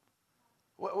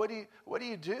 What do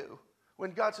you do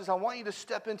when God says, I want you to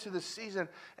step into this season,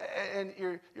 and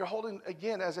you're holding,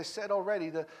 again, as I said already,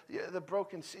 the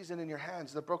broken season in your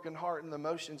hands, the broken heart and the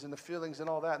emotions and the feelings and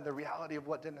all that, and the reality of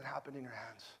what didn't happen in your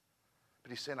hands.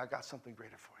 But he's saying, I got something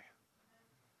greater for you.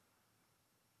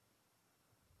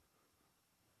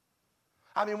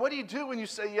 I mean, what do you do when you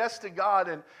say yes to God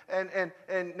and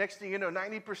next thing you know,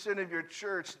 90% of your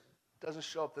church doesn't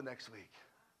show up the next week?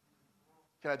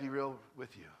 Can I be real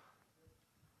with you?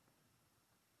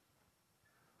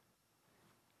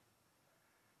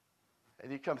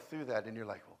 And you come through that and you're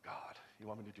like, well, God, you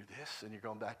want me to do this? And you're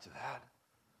going back to that.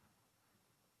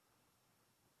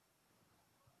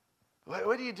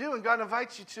 What do you do when God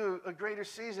invites you to a greater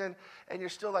season and you're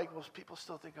still like, well, people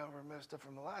still think I messed up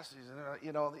from the last season?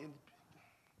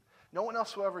 No one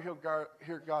else will ever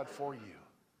hear God for you.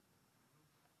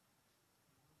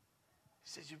 He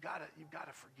says, you've got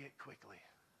to forget quickly.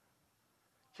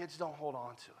 Kids don't hold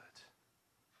on to it.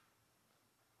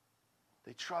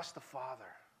 They trust the Father.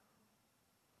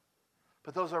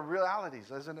 But those are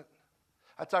realities, isn't it?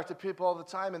 I talk to people all the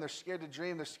time, and they're scared to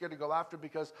dream. They're scared to go after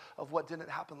because of what didn't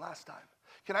happen last time.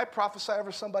 Can I prophesy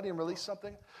over somebody and release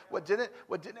something? What didn't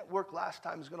work last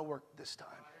time is going to work this time.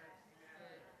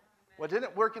 What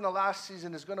didn't work in the last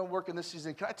season is going to work in this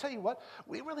season. Can I tell you what?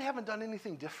 We really haven't done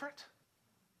anything different.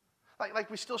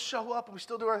 Like we still show up and we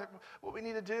still do what we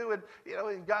need to do,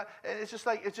 and God, and it's just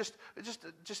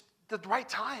the right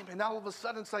time. And now all of a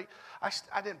sudden it's like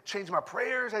I didn't change my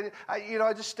prayers.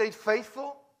 I just stayed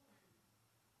faithful.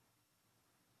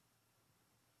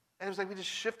 And it was like we just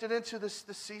shifted into this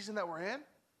season that we're in.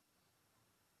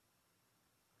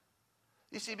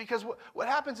 You see, because what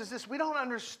happens is this: we don't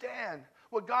understand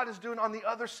what God is doing on the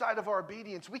other side of our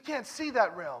obedience. We can't see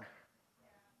that realm.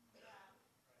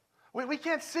 We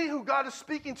can't see who God is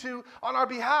speaking to on our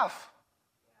behalf.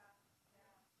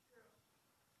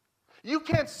 You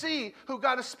can't see who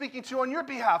God is speaking to on your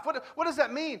behalf. What does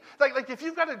that mean? Like if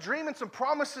you've got a dream and some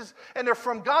promises and they're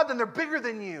from God, then they're bigger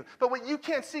than you. But what you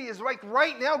can't see is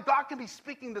right now, God can be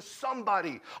speaking to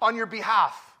somebody on your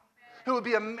behalf who would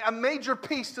be a major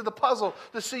piece to the puzzle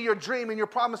to see your dream and your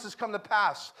promises come to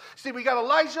pass. See, we got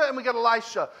Elijah and we got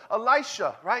Elisha.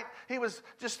 Elisha, right? He was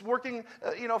just working,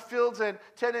 fields and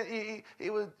tending. He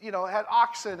was, had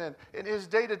oxen, and his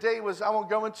day-to-day was, I won't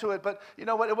go into it, but you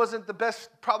know what? It wasn't the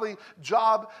best probably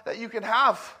job that you can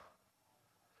have.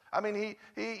 I mean,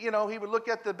 he would look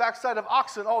at the backside of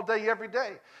oxen all day, every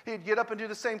day. He'd get up and do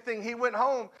the same thing. He went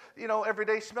home, every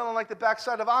day smelling like the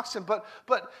backside of oxen.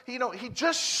 But he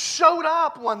just showed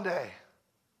up one day.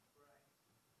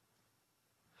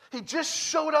 He just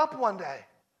showed up one day.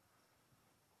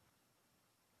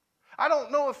 I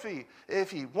don't know if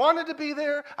he wanted to be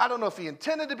there. I don't know if he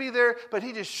intended to be there, but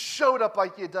he just showed up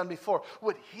like he had done before.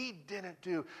 What he didn't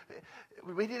do,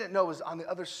 we didn't know, was on the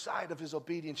other side of his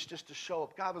obedience just to show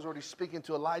up. God was already speaking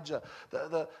to Elijah,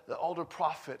 the older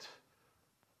prophet,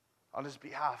 on his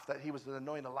behalf, that he was to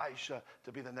anoint Elisha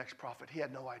to be the next prophet. He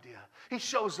had no idea. He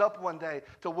shows up one day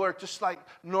to work just like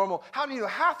normal. How do you know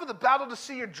half of the battle to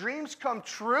see your dreams come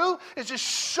true is just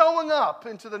showing up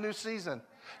into the new season?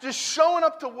 Just showing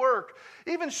up to work.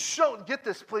 Get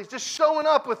this please, just showing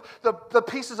up with the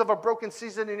pieces of a broken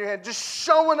season in your hand. Just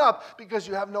showing up because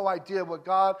you have no idea what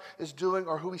God is doing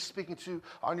or who he's speaking to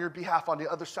on your behalf on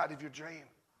the other side of your dream.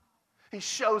 He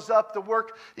shows up to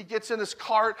work, he gets in his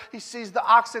cart, he sees the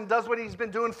oxen, does what he's been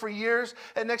doing for years,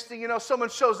 and next thing you know, someone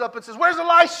shows up and says, "Where's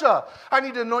Elisha? I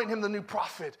need to anoint him the new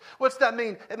prophet." What's that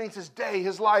mean? It means his day,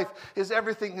 his life, his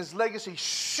everything, his legacy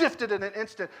shifted in an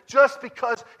instant just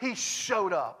because he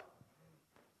showed up.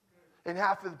 And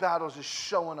half of the battle is just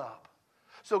showing up.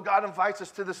 So God invites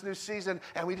us to this new season,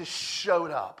 and we just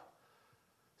showed up.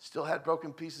 Still had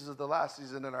broken pieces of the last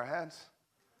season in our hands.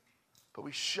 But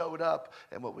we showed up,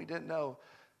 and what we didn't know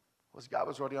was God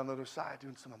was already on the other side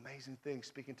doing some amazing things,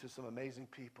 speaking to some amazing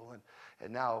people.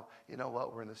 And now, you know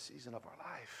what? We're in the season of our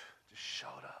life. Just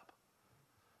showed up.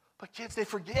 But kids, they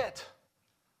forget.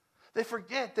 They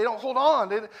forget. They don't hold on.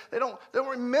 They don't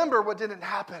remember what didn't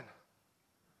happen.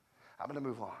 I'm going to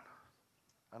move on.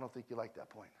 I don't think you like that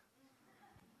point.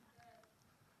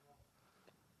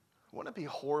 Wouldn't it be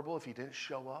horrible if he didn't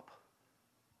show up?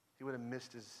 He would have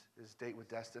missed his date with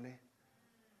destiny.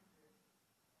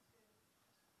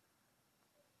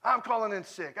 I'm calling in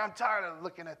sick. I'm tired of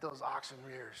looking at those oxen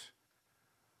rears.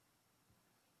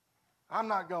 I'm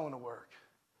not going to work.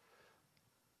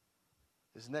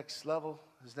 His next level,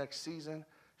 his next season,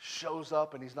 shows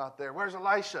up and he's not there. Where's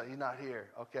Elisha? He's not here.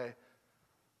 Okay.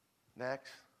 Next.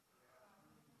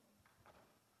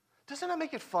 Doesn't that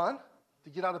make it fun to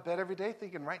get out of bed every day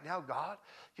thinking right now God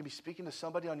can be speaking to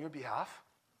somebody on your behalf?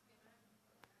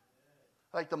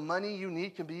 Like the money you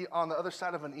need can be on the other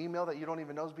side of an email that you don't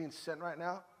even know is being sent right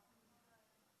now.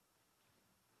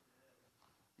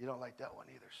 You don't like that one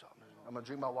either, so I'm going to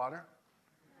drink my water.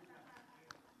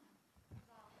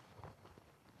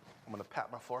 I'm going to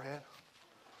pat my forehead.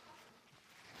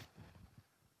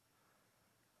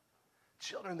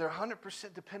 Children, they're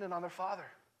 100% dependent on their father.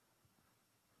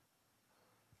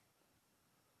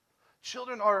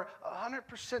 Children are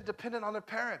 100% dependent on their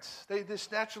parents. They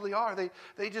just naturally are.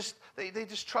 They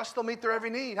just trust they'll meet their every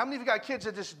need. How many of you got kids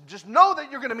that just know that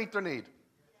you're going to meet their need?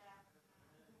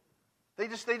 They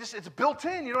just it's built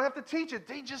in. You don't have to teach it.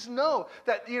 They just know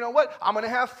that, you know what, I'm going to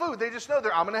have food. They just know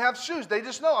I'm going to have shoes. They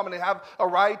just know I'm going to have a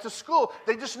ride to school.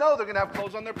 They just know they're going to have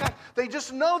clothes on their back. They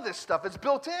just know this stuff. It's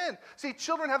built in. See,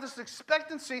 children have this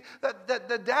expectancy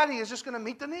that daddy is just going to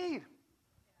meet the need.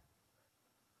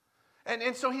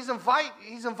 And so he's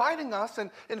inviting us and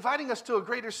inviting us to a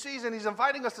greater season. He's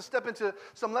inviting us to step into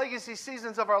some legacy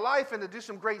seasons of our life and to do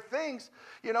some great things,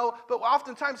 you know. But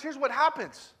oftentimes, here's what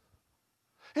happens.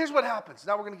 Here's what happens.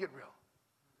 Now we're going to get real.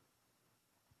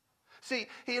 See,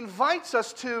 he invites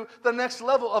us to the next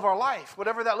level of our life,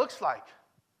 whatever that looks like.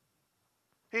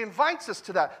 He invites us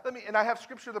to that. And I have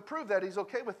scripture to prove that he's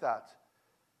okay with that.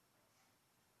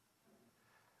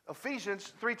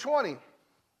 Ephesians 3:20.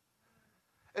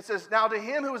 It says, now to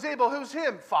him who is able, who's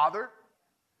him? Father.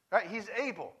 Right? He's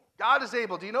able. God is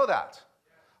able. Do you know that?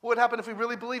 What would happen if we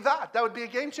really believe that? That would be a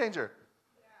game changer.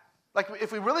 Like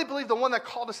if we really believe the one that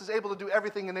called us is able to do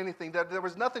everything and anything, that there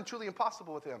was nothing truly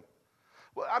impossible with him.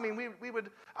 Well, I mean, there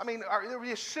would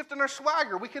be a shift in our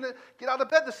swagger. We can get out of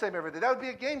bed the same every day. That would be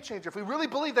a game changer. If we really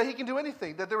believe that he can do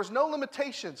anything, that there was no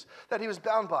limitations that he was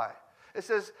bound by. It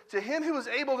says, to him who is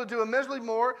able to do immeasurably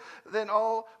more than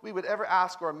all we would ever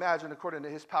ask or imagine according to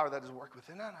his power that is worked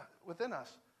within us.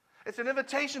 It's an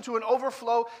invitation to an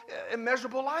overflow,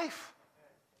 immeasurable life.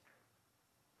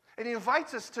 And he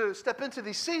invites us to step into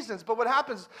these seasons. But what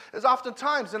happens is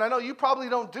oftentimes, and I know you probably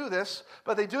don't do this,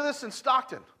 but they do this in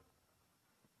Stockton.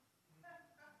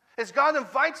 Is God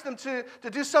invites them to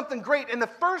do something great. And the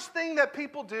first thing that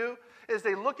people do is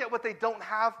they look at what they don't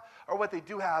have or what they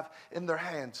do have in their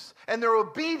hands. And their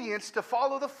obedience to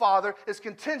follow the Father is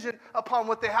contingent upon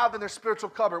what they have in their spiritual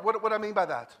cupboard. What do I mean by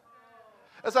that?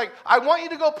 It's like, I want you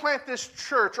to go plant this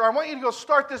church, or I want you to go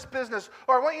start this business,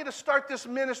 or I want you to start this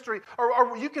ministry,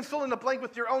 or you can fill in the blank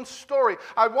with your own story.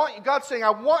 God's saying, I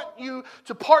want you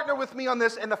to partner with me on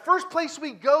this. And the first place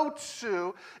we go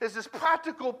to is this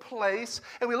practical place,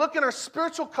 and we look in our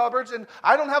spiritual cupboards, and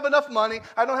I don't have enough money,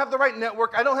 I don't have the right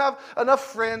network, I don't have enough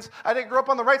friends, I didn't grow up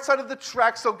on the right side of the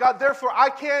track, so God, therefore, I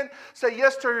can't say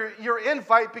yes to your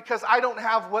invite because I don't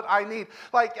have what I need.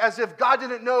 Like as if God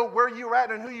didn't know where you're at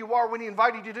and who you are when He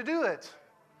invited you to do it.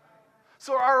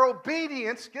 So our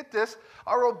obedience, get this,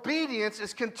 our obedience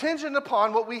is contingent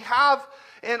upon what we have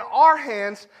in our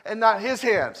hands and not His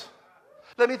hands.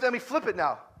 Let me flip it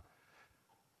now.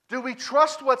 Do we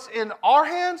trust what's in our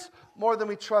hands more than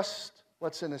we trust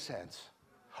what's in His hands?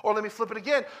 Or let me flip it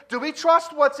again. Do we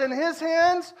trust what's in His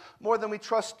hands more than we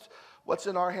trust what's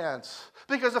in our hands?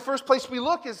 Because the first place we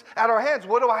look is at our hands.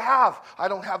 What do I have? I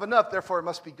don't have enough, therefore it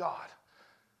must be God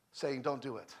saying, don't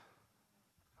do it.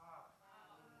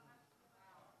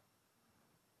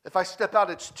 If I step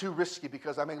out, it's too risky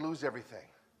because I may lose everything.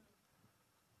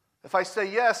 If I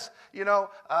say yes,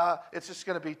 it's just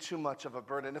going to be too much of a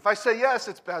burden. If I say yes,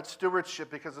 it's bad stewardship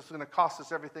because it's going to cost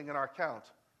us everything in our account.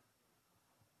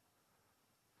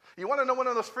 You want to know one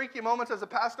of those freaky moments as a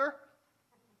pastor?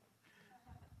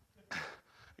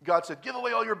 God said, give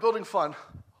away all your building fund.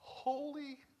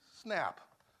 Holy snap.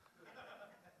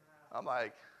 I'm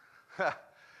like,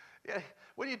 yeah,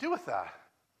 what do you do with that?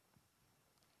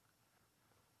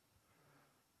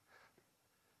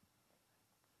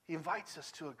 He invites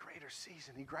us to a greater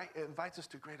season. He invites us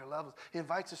to greater levels. He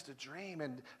invites us to dream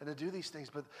and to do these things.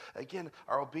 But again,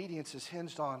 our obedience is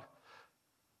hinged on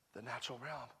the natural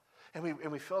realm.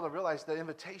 And we fail to realize the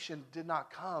invitation did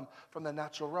not come from the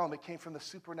natural realm. It came from the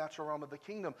supernatural realm of the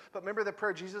kingdom. But remember the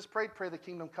prayer Jesus prayed? Pray the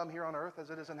kingdom come here on earth as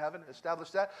it is in heaven.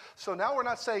 Establish that. So now we're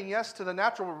not saying yes to the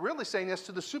natural. We're really saying yes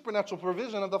to the supernatural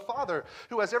provision of the Father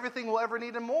who has everything we'll ever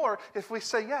need and more if we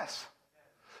say yes.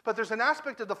 But there's an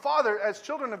aspect of the Father as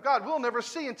children of God we'll never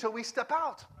see until we step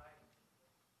out.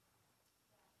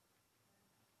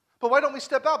 But why don't we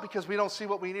step out? Because we don't see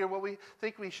what we need or what we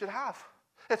think we should have.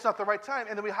 It's not the right time.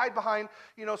 And then we hide behind,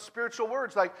 spiritual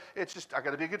words like, it's just, I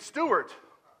got to be a good steward.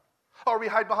 Or we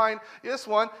hide behind this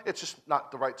one, it's just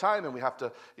not the right time and we have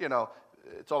to,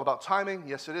 it's all about timing.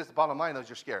 Yes, it is. The bottom line is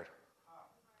you're scared.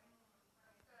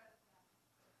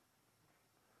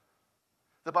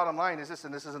 The bottom line is this,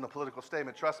 and this isn't a political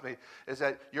statement, trust me, is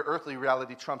that your earthly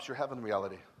reality trumps your heavenly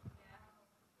reality.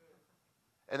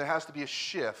 And there has to be a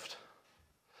shift.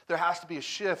 There has to be a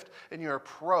shift in your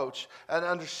approach and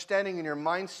understanding in your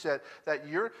mindset that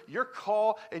your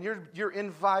call and your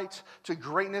invite to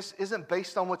greatness isn't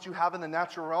based on what you have in the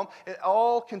natural realm. It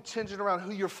all contingent around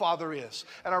who your Father is.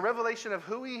 And our revelation of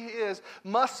who He is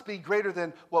must be greater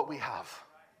than what we have.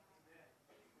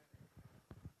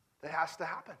 It has to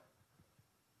happen.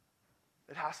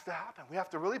 It has to happen. We have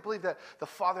to really believe that the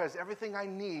Father has everything I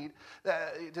need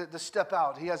to step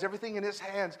out. He has everything in His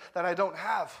hands that I don't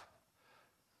have.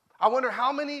 I wonder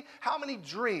how many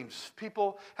dreams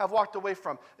people have walked away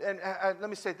from. And let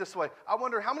me say it this way. I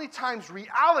wonder how many times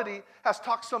reality has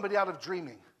talked somebody out of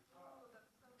dreaming.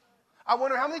 I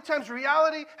wonder how many times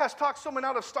reality has talked someone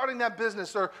out of starting that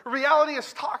business, or reality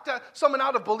has talked someone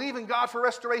out of believing God for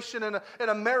restoration in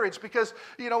a marriage, because,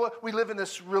 we live in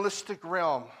this realistic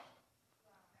realm.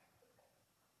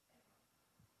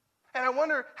 And I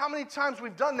wonder how many times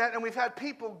we've done that and we've had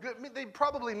people, they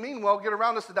probably mean well, get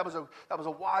around us that was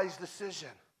a wise decision.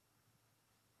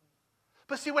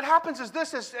 But see, what happens is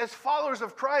this, as followers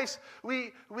of Christ,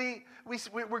 we're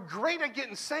great at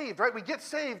getting saved, right? We get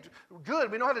saved good.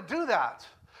 We know how to do that.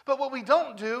 But what we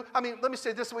don't do, let me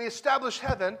say this, we establish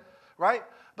heaven, right?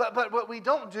 But what we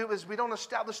don't do is we don't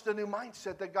establish the new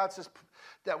mindset that God says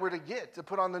that we're to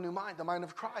put on the new mind, the mind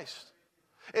of Christ.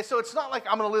 And so it's not like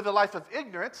I'm going to live a life of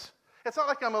ignorance. It's not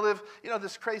like I'm going to live,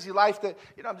 this crazy life that,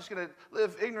 I'm just going to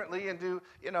live ignorantly and do,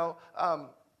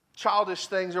 childish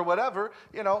things or whatever,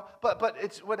 But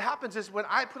it's what happens is when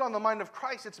I put on the mind of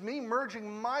Christ, it's me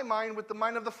merging my mind with the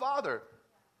mind of the Father.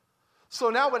 So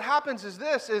now what happens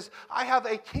is I have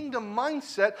a kingdom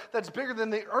mindset that's bigger than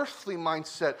the earthly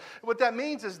mindset. What that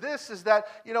means is that,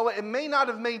 it may not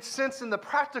have made sense in the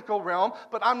practical realm,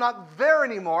 but I'm not there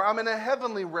anymore. I'm in a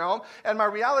heavenly realm, and my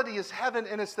reality is heaven,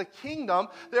 and it's the kingdom.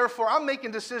 Therefore, I'm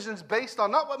making decisions based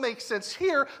on not what makes sense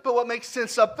here, but what makes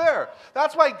sense up there.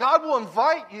 That's why God will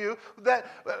invite you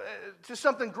to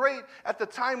something great at the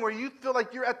time where you feel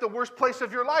like you're at the worst place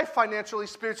of your life, financially,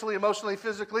 spiritually, emotionally,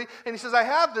 physically, and He says, I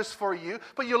have this for you.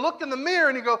 But you look in the mirror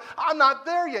and you go, I'm not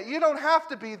there yet. You don't have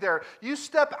to be there. You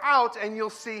step out and you'll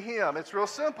see Him. It's real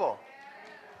simple.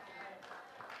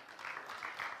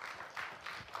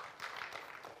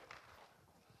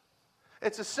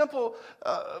 It's a simple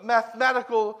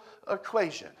mathematical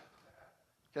equation.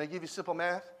 Can I give you simple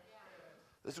math?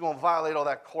 This is going to violate all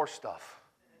that core stuff.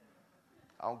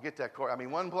 I don't get that core. I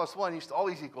mean, 1 plus 1 used to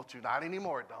always equal 2. Not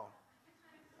anymore, it don't.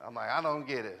 I'm like, I don't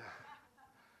get it.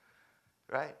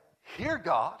 Right? Hear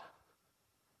God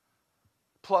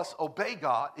plus obey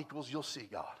God equals you'll see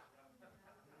God.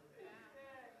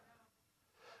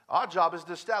 Our job is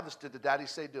to establish, did the daddy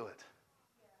say do it?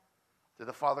 Did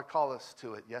the Father call us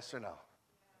to it? Yes or no?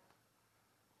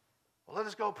 Well, let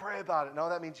us go pray about it. No,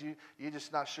 that means you're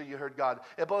just not sure you heard God.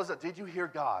 It boils up. Did you hear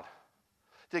God?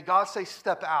 Did God say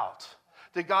step out?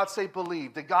 Did God say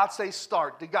believe? Did God say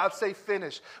start? Did God say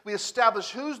finish? We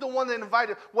establish who's the one that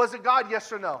invited. Was it God,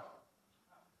 yes or no?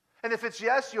 And if it's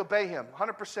yes, you obey him.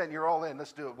 100%, you're all in.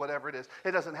 Let's do it, whatever it is.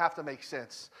 It doesn't have to make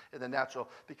sense in the natural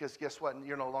because guess what?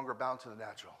 You're no longer bound to the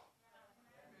natural.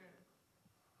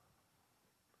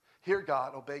 Hear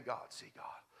God, obey God, see God.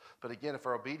 But again, if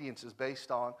our obedience is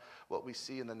based on what we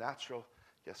see in the natural,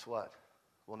 guess what?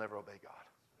 We'll never obey God.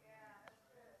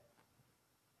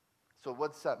 So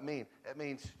what does that mean? It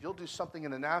means you'll do something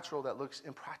in the natural that looks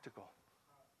impractical.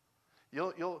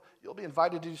 You'll be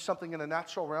invited to do something in the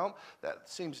natural realm that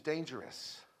seems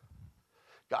dangerous.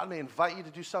 God may invite you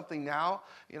to do something now,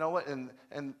 you know what, in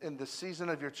the season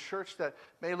of your church that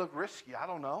may look risky. I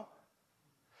don't know.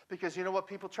 Because you know what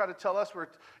people try to tell us? We're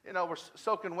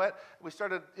soaking wet. We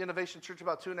started Innovation Church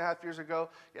about 2.5 years ago.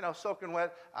 Soaking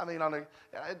wet. I mean,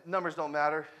 numbers don't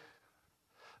matter.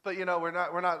 But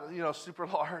we're not super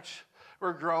large.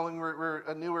 We're growing. We're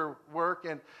a newer work,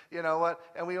 and you know what?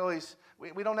 And we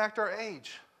don't act our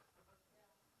age.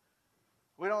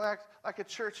 We don't act like a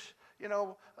church,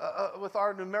 with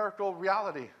our numerical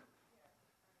reality.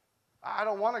 I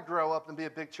don't want to grow up and be a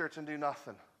big church and do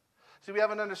nothing. See, we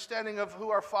have an understanding of who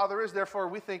our Father is. Therefore,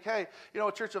 we think, hey,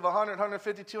 a church of 100,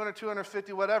 150, 200,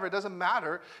 250, whatever. It doesn't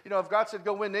matter. If God said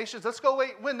go win nations, let's go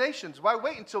win nations. Why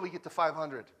wait until we get to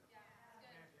 500?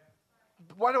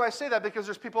 Why do I say that? Because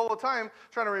there's people all the time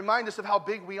trying to remind us of how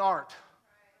big we aren't.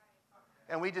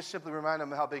 And we just simply remind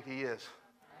them of how big he is.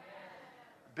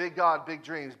 Big God, big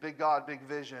dreams. Big God, big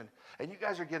vision. And you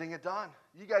guys are getting it done.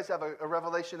 You guys have a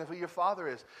revelation of who your Father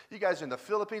is. You guys are in the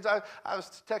Philippines. I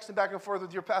was texting back and forth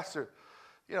with your pastor,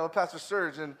 Pastor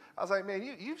Serge. And I was like, man,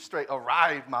 you straight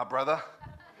arrived, my brother.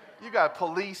 You got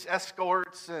police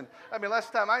escorts. And I mean,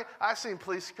 last time I seen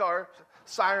police car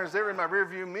sirens, they were in my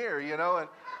rearview mirror,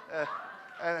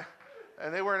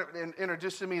 and they weren't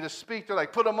introducing me to speak. They're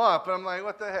like, put them up. And I'm like,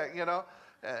 what the heck,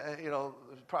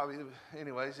 probably,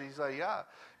 anyways. He's like, yeah.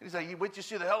 And he's like, wait, you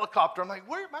see the helicopter? I'm like,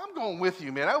 I'm going with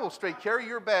you, man. I will straight carry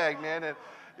your bag, man. And,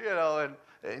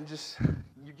 and just,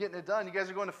 you're getting it done. You guys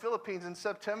are going to Philippines in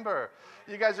September.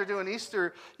 You guys are doing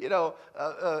Easter,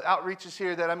 outreaches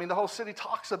here that, the whole city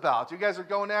talks about. You guys are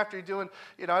going after, you're doing,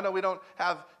 I know we don't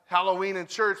have Halloween in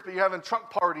church, but you're having trunk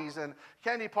parties and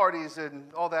candy parties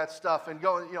and all that stuff and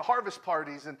going, harvest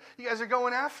parties. And you guys are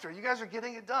going after. You guys are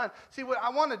getting it done. See, what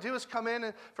I want to do is come in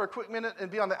and, for a quick minute and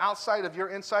be on the outside of your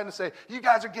inside and say, you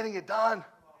guys are getting it done.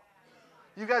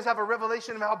 You guys have a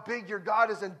revelation of how big your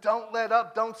God is, and don't let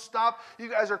up, don't stop. You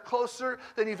guys are closer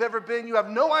than you've ever been. You have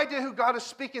no idea who God is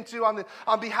speaking to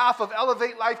on behalf of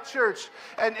Elevate Life Church.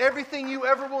 And everything you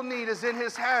ever will need is in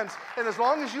his hands. And as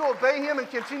long as you obey him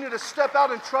and continue to step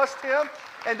out and trust him,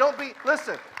 and don't be,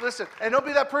 listen, and don't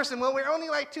be that person, well, we're only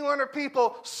like 200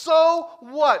 people. So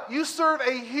what? You serve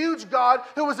a huge God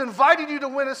who has invited you to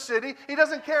win a city. He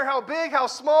doesn't care how big, how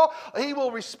small. He will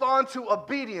respond to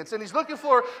obedience. And he's looking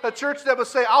for a church that will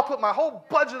say, I'll put my whole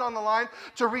budget on the line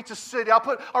to reach a city. I'll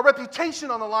put our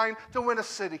reputation on the line to win a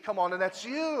city. Come on, and that's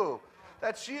you.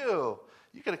 That's you.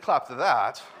 You could have clapped to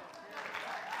that.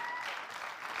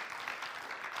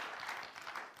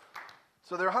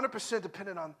 So they're 100%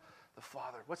 dependent on the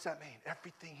Father. What's that mean?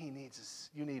 Everything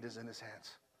you need is in his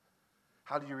hands.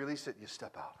 How do you release it? You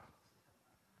step out.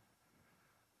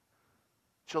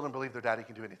 Children believe their daddy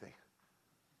can do anything.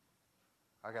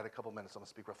 I got a couple minutes. I'm going to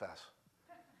speak real fast.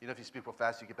 If you speak real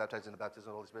fast, you get baptized in the baptism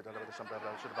of the Holy Spirit. And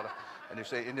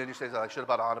then you say, like, should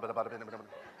about.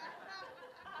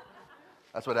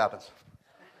 That's what happens.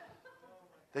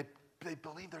 They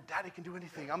believe their daddy can do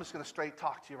anything. I'm just going to straight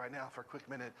talk to you right now for a quick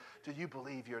minute. Do you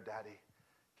believe your daddy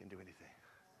can do anything?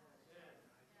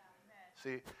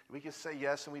 See, we can say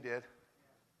yes, and we did.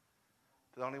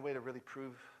 The only way to really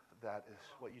prove that is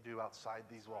what you do outside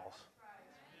these walls.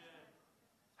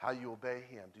 How you obey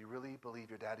him. Do you really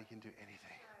believe your daddy can do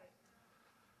anything?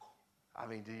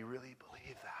 Do you really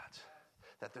believe that?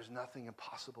 That there's nothing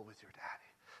impossible with your daddy?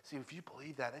 See, if you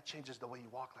believe that, it changes the way you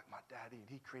walk like my daddy. And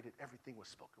he created everything with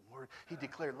spoken word. He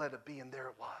declared, let it be, and there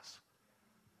it was.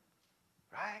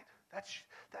 Right?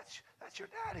 That's your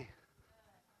daddy.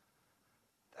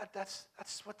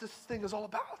 That's what this thing is all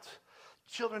about.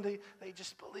 Children, they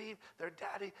just believe their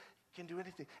daddy can do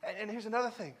anything. And here's another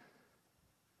thing.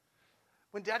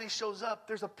 When daddy shows up,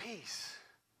 there's a peace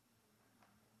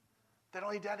that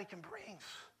only daddy can bring.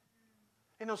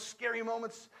 In those scary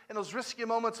moments, in those risky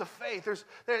moments of faith,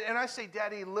 and I say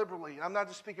daddy liberally. I'm not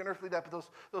just speaking earthly dad, but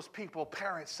those people,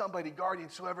 parents, somebody,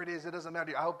 guardians, whoever it is, it doesn't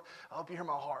matter. I hope you hear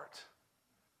my heart.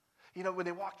 You know, when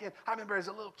they walk in, I remember as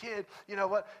a little kid, you know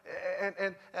what,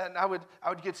 and I would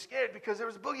get scared because there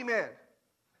was a boogeyman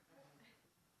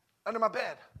under my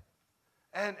bed.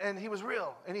 And he was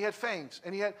real, and he had fangs,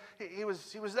 and he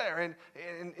was there,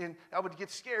 and I would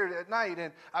get scared at night,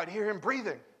 and I would hear him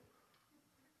breathing.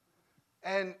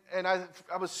 And I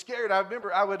was scared. I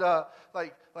remember I would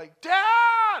like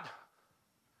Dad,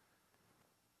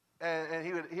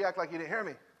 and he act like he didn't hear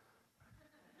me.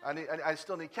 I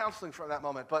still need counseling from that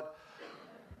moment, but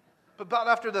about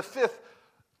after the fifth,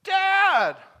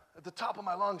 Dad, at the top of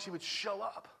my lungs, he would show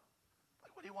up.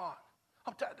 Like, what do you want?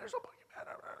 Oh, Dad, there's a boogeyman.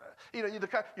 You know,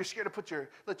 you're scared to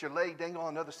let your leg dangle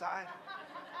on the other side.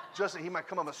 Justin, he might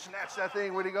come up and snatch that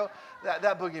thing. Where'd he go?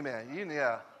 That boogeyman.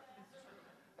 Yeah.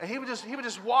 And he would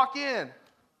just walk in.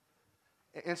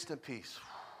 Instant peace.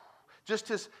 Just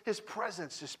his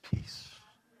presence, just peace.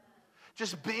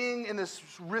 Just being in this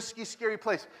risky, scary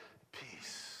place,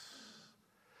 peace.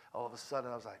 All of a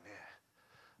sudden, I was like, man,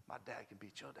 my dad can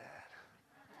beat your dad.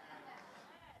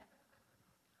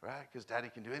 Right? Because daddy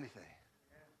can do anything.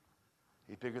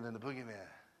 He's bigger than the boogeyman.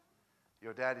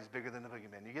 Your daddy's bigger than the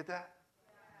boogeyman. You get that?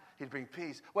 He'd bring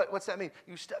peace. What's that mean?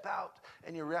 You step out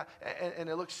and and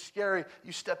it looks scary.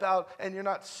 You step out and you're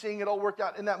not seeing it all work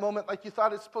out in that moment like you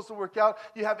thought it's supposed to work out.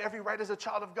 You have every right as a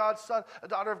child of God, son, a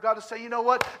daughter of God, to say, you know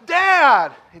what,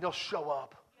 Dad, and he'll show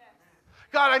up. Yes.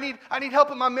 God, I need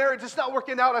help in my marriage. It's not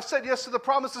working out. I said yes to the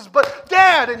promises, but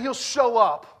Dad, and he'll show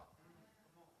up.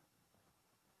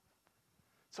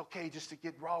 It's okay just to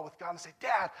get raw with God and say,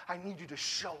 Dad, I need you to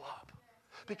show up.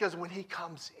 Because when he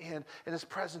comes in and his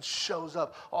presence shows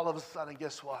up, all of a sudden,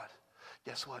 guess what?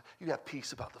 Guess what? You have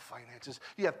peace about the finances.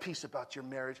 You have peace about your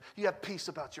marriage. You have peace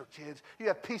about your kids. You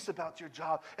have peace about your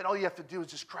job. And all you have to do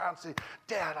is just cry out and say,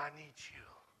 Dad, I need you.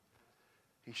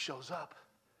 He shows up.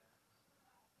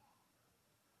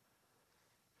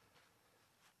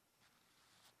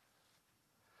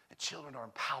 And children are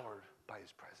empowered by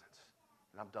his presence.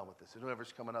 And I'm done with this. And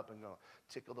whoever's coming up and going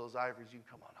to tickle those ivories, you can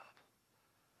come on up.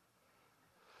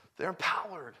 They're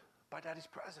empowered by daddy's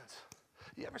presence.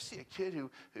 You ever see a kid who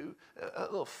a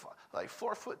little like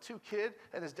 4'2" kid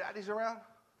and his daddy's around?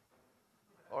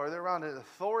 Or they're around an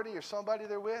authority or somebody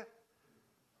they're with?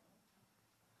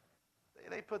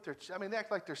 They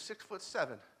act like they're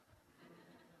 6'7".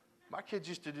 My kids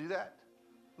used to do that.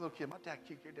 Little kid, my dad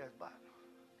kicked your dad's butt.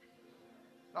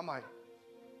 I'm like,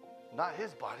 not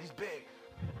his butt, he's big.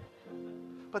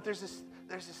 But there's this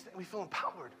thing, we feel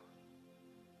empowered.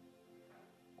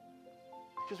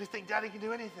 Because we think daddy can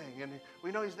do anything, and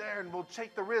we know he's there, and we'll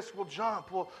take the risk, we'll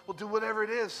jump, we'll do whatever it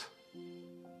is.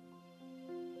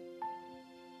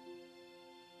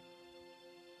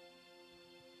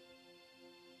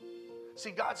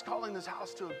 See, God's calling this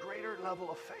house to a greater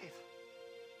level of faith.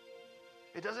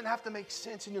 It doesn't have to make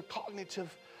sense in your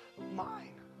cognitive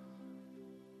mind.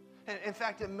 And in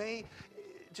fact, it may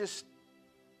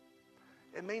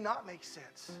not make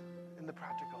sense in the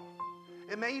practical.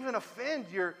 It may even offend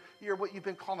your what you've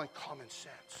been calling common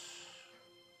sense.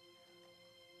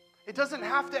 It doesn't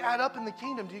have to add up in the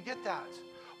kingdom. Do you get that?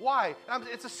 Why?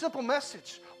 It's a simple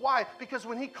message. Why? Because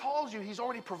when he calls you, he's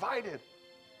already provided.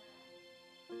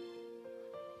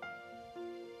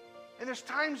 And there's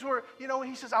times where,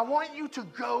 he says, I want you to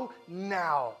go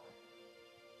now.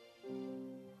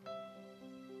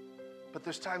 But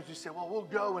there's times we say, well, we'll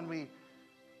go when we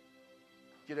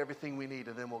get everything we need,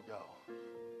 and then we'll go.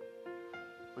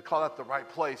 We call that the right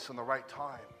place and the right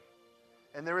time.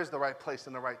 And there is the right place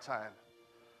and the right time.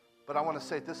 But I want to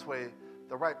say it this way,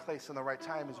 the right place and the right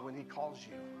time is when he calls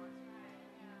you.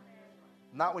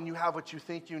 Not when you have what you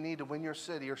think you need to win your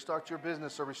city or start your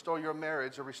business or restore your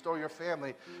marriage or restore your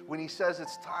family. When he says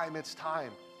it's time, it's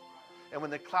time. And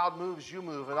when the cloud moves, you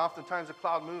move. And oftentimes the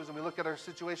cloud moves and we look at our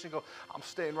situation and go, I'm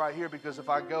staying right here because if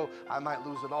I go, I might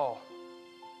lose it all.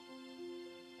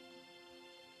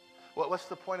 What's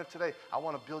the point of today? I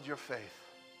want to build your faith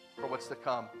for what's to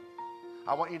come.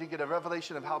 I want you to get a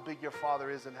revelation of how big your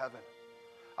Father is in heaven.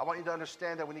 I want you to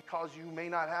understand that when he calls you, you may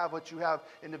not have what you have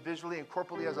individually and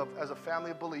corporately as a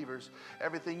family of believers,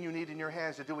 everything you need in your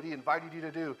hands to do what he invited you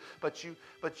to do, but you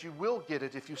will get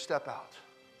it if you step out.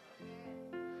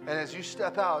 And as you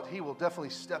step out, he will definitely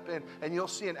step in, and you'll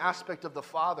see an aspect of the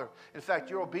Father. In fact,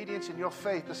 your obedience and your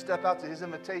faith to step out to his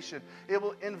invitation, it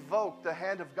will invoke the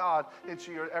hand of God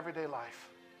into your everyday life.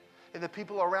 And the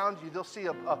people around you, they'll see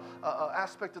an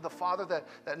aspect of the Father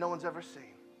that no one's ever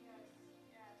seen.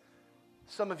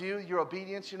 Some of you, your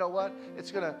obedience, you know what?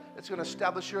 It's gonna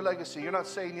establish your legacy. You're not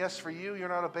saying yes for you. You're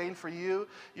not obeying for you.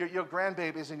 Your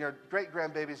grandbabies and your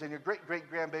great-grandbabies and your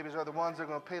great-great-grandbabies are the ones that are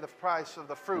going to pay the price of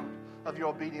the fruit of your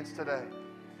obedience today.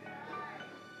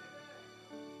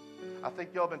 I think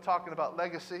y'all been talking about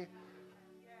legacy.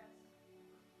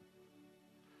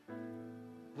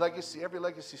 Legacy, every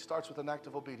legacy starts with an act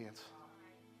of obedience.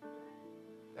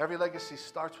 Every legacy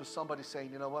starts with somebody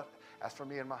saying, you know what? As for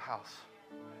me and my house,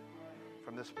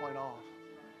 from this point on.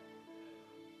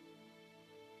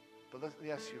 But let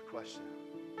me ask you a question.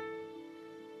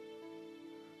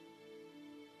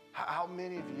 How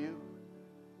many of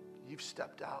you've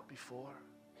stepped out before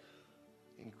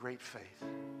in great faith?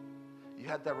 You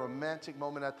had that romantic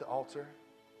moment at the altar,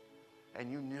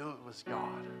 and you knew it was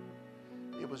God.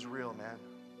 It was real, man.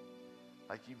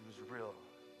 Like it was real.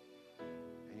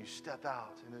 And you step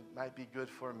out, and it might be good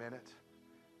for a minute,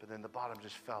 but then the bottom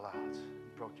just fell out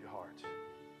and broke your heart.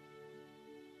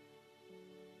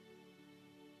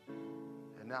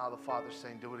 And now the Father's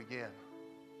saying, do it again.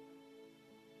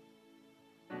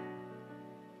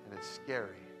 And it's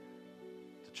scary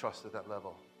to trust at that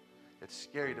level. It's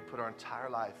scary to put our entire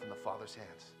life in the Father's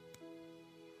hands.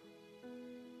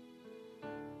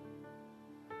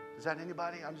 Is that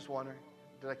anybody? I'm just wondering.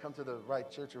 Did I come to the right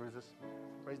church, or is this?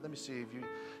 Let me see. If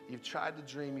you've tried to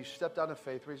dream, you stepped out in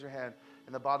faith, raise your hand,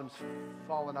 and the bottom's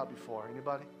fallen out before.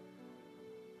 Anybody?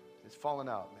 It's fallen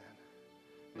out, man.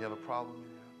 You have a problem?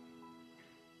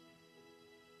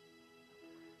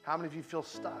 How many of you feel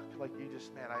stuck? Like you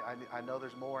just, man, I know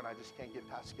there's more, and I just can't get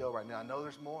past go right now. I know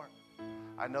there's more.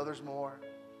 I know there's more.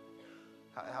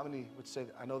 How many would say,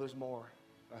 I know there's more,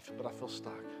 but I feel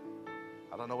stuck?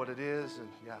 I don't know what it is, and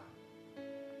yeah.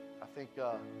 I think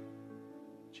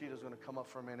Cheetah's going to come up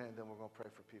for a minute, and then we're going to pray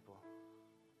for people.